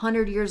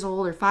 100 years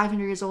old or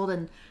 500 years old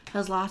and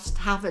has lost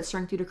half its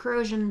strength due to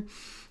corrosion,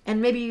 and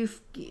maybe you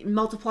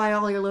multiply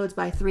all your loads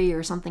by 3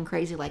 or something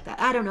crazy like that.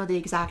 I don't know the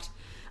exact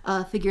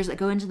figures that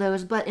go into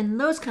those, but in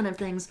those kind of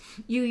things,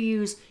 you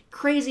use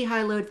crazy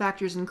high load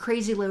factors and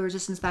crazy low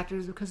resistance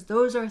factors, because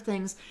those are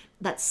things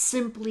that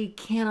simply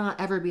cannot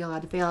ever be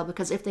allowed to fail,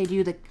 because if they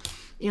do, the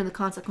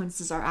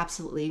consequences are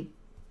absolutely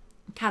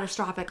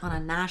catastrophic on a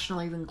national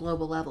or even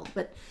global level.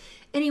 But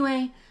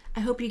anyway,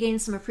 I hope you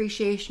gained some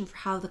appreciation for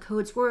how the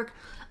codes work.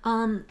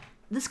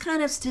 This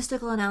kind of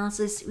statistical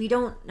analysis,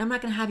 I'm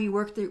not going to have you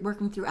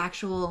working through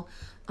actual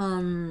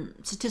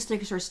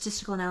statistics or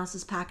statistical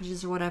analysis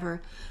packages or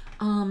whatever,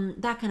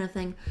 that kind of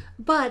thing.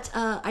 But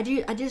I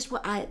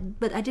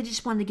did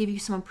just want to give you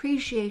some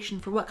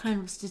appreciation for what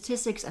kind of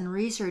statistics and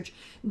research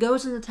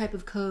goes in the type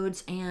of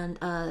codes and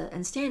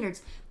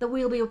standards that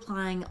we'll be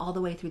applying all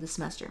the way through the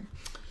semester,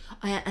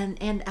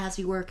 and as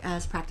we work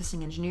as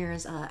practicing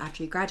engineers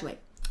after you graduate.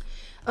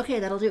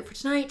 Okay, that'll do it for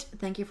tonight.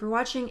 Thank you for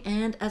watching,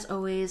 and as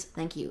always,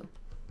 thank you.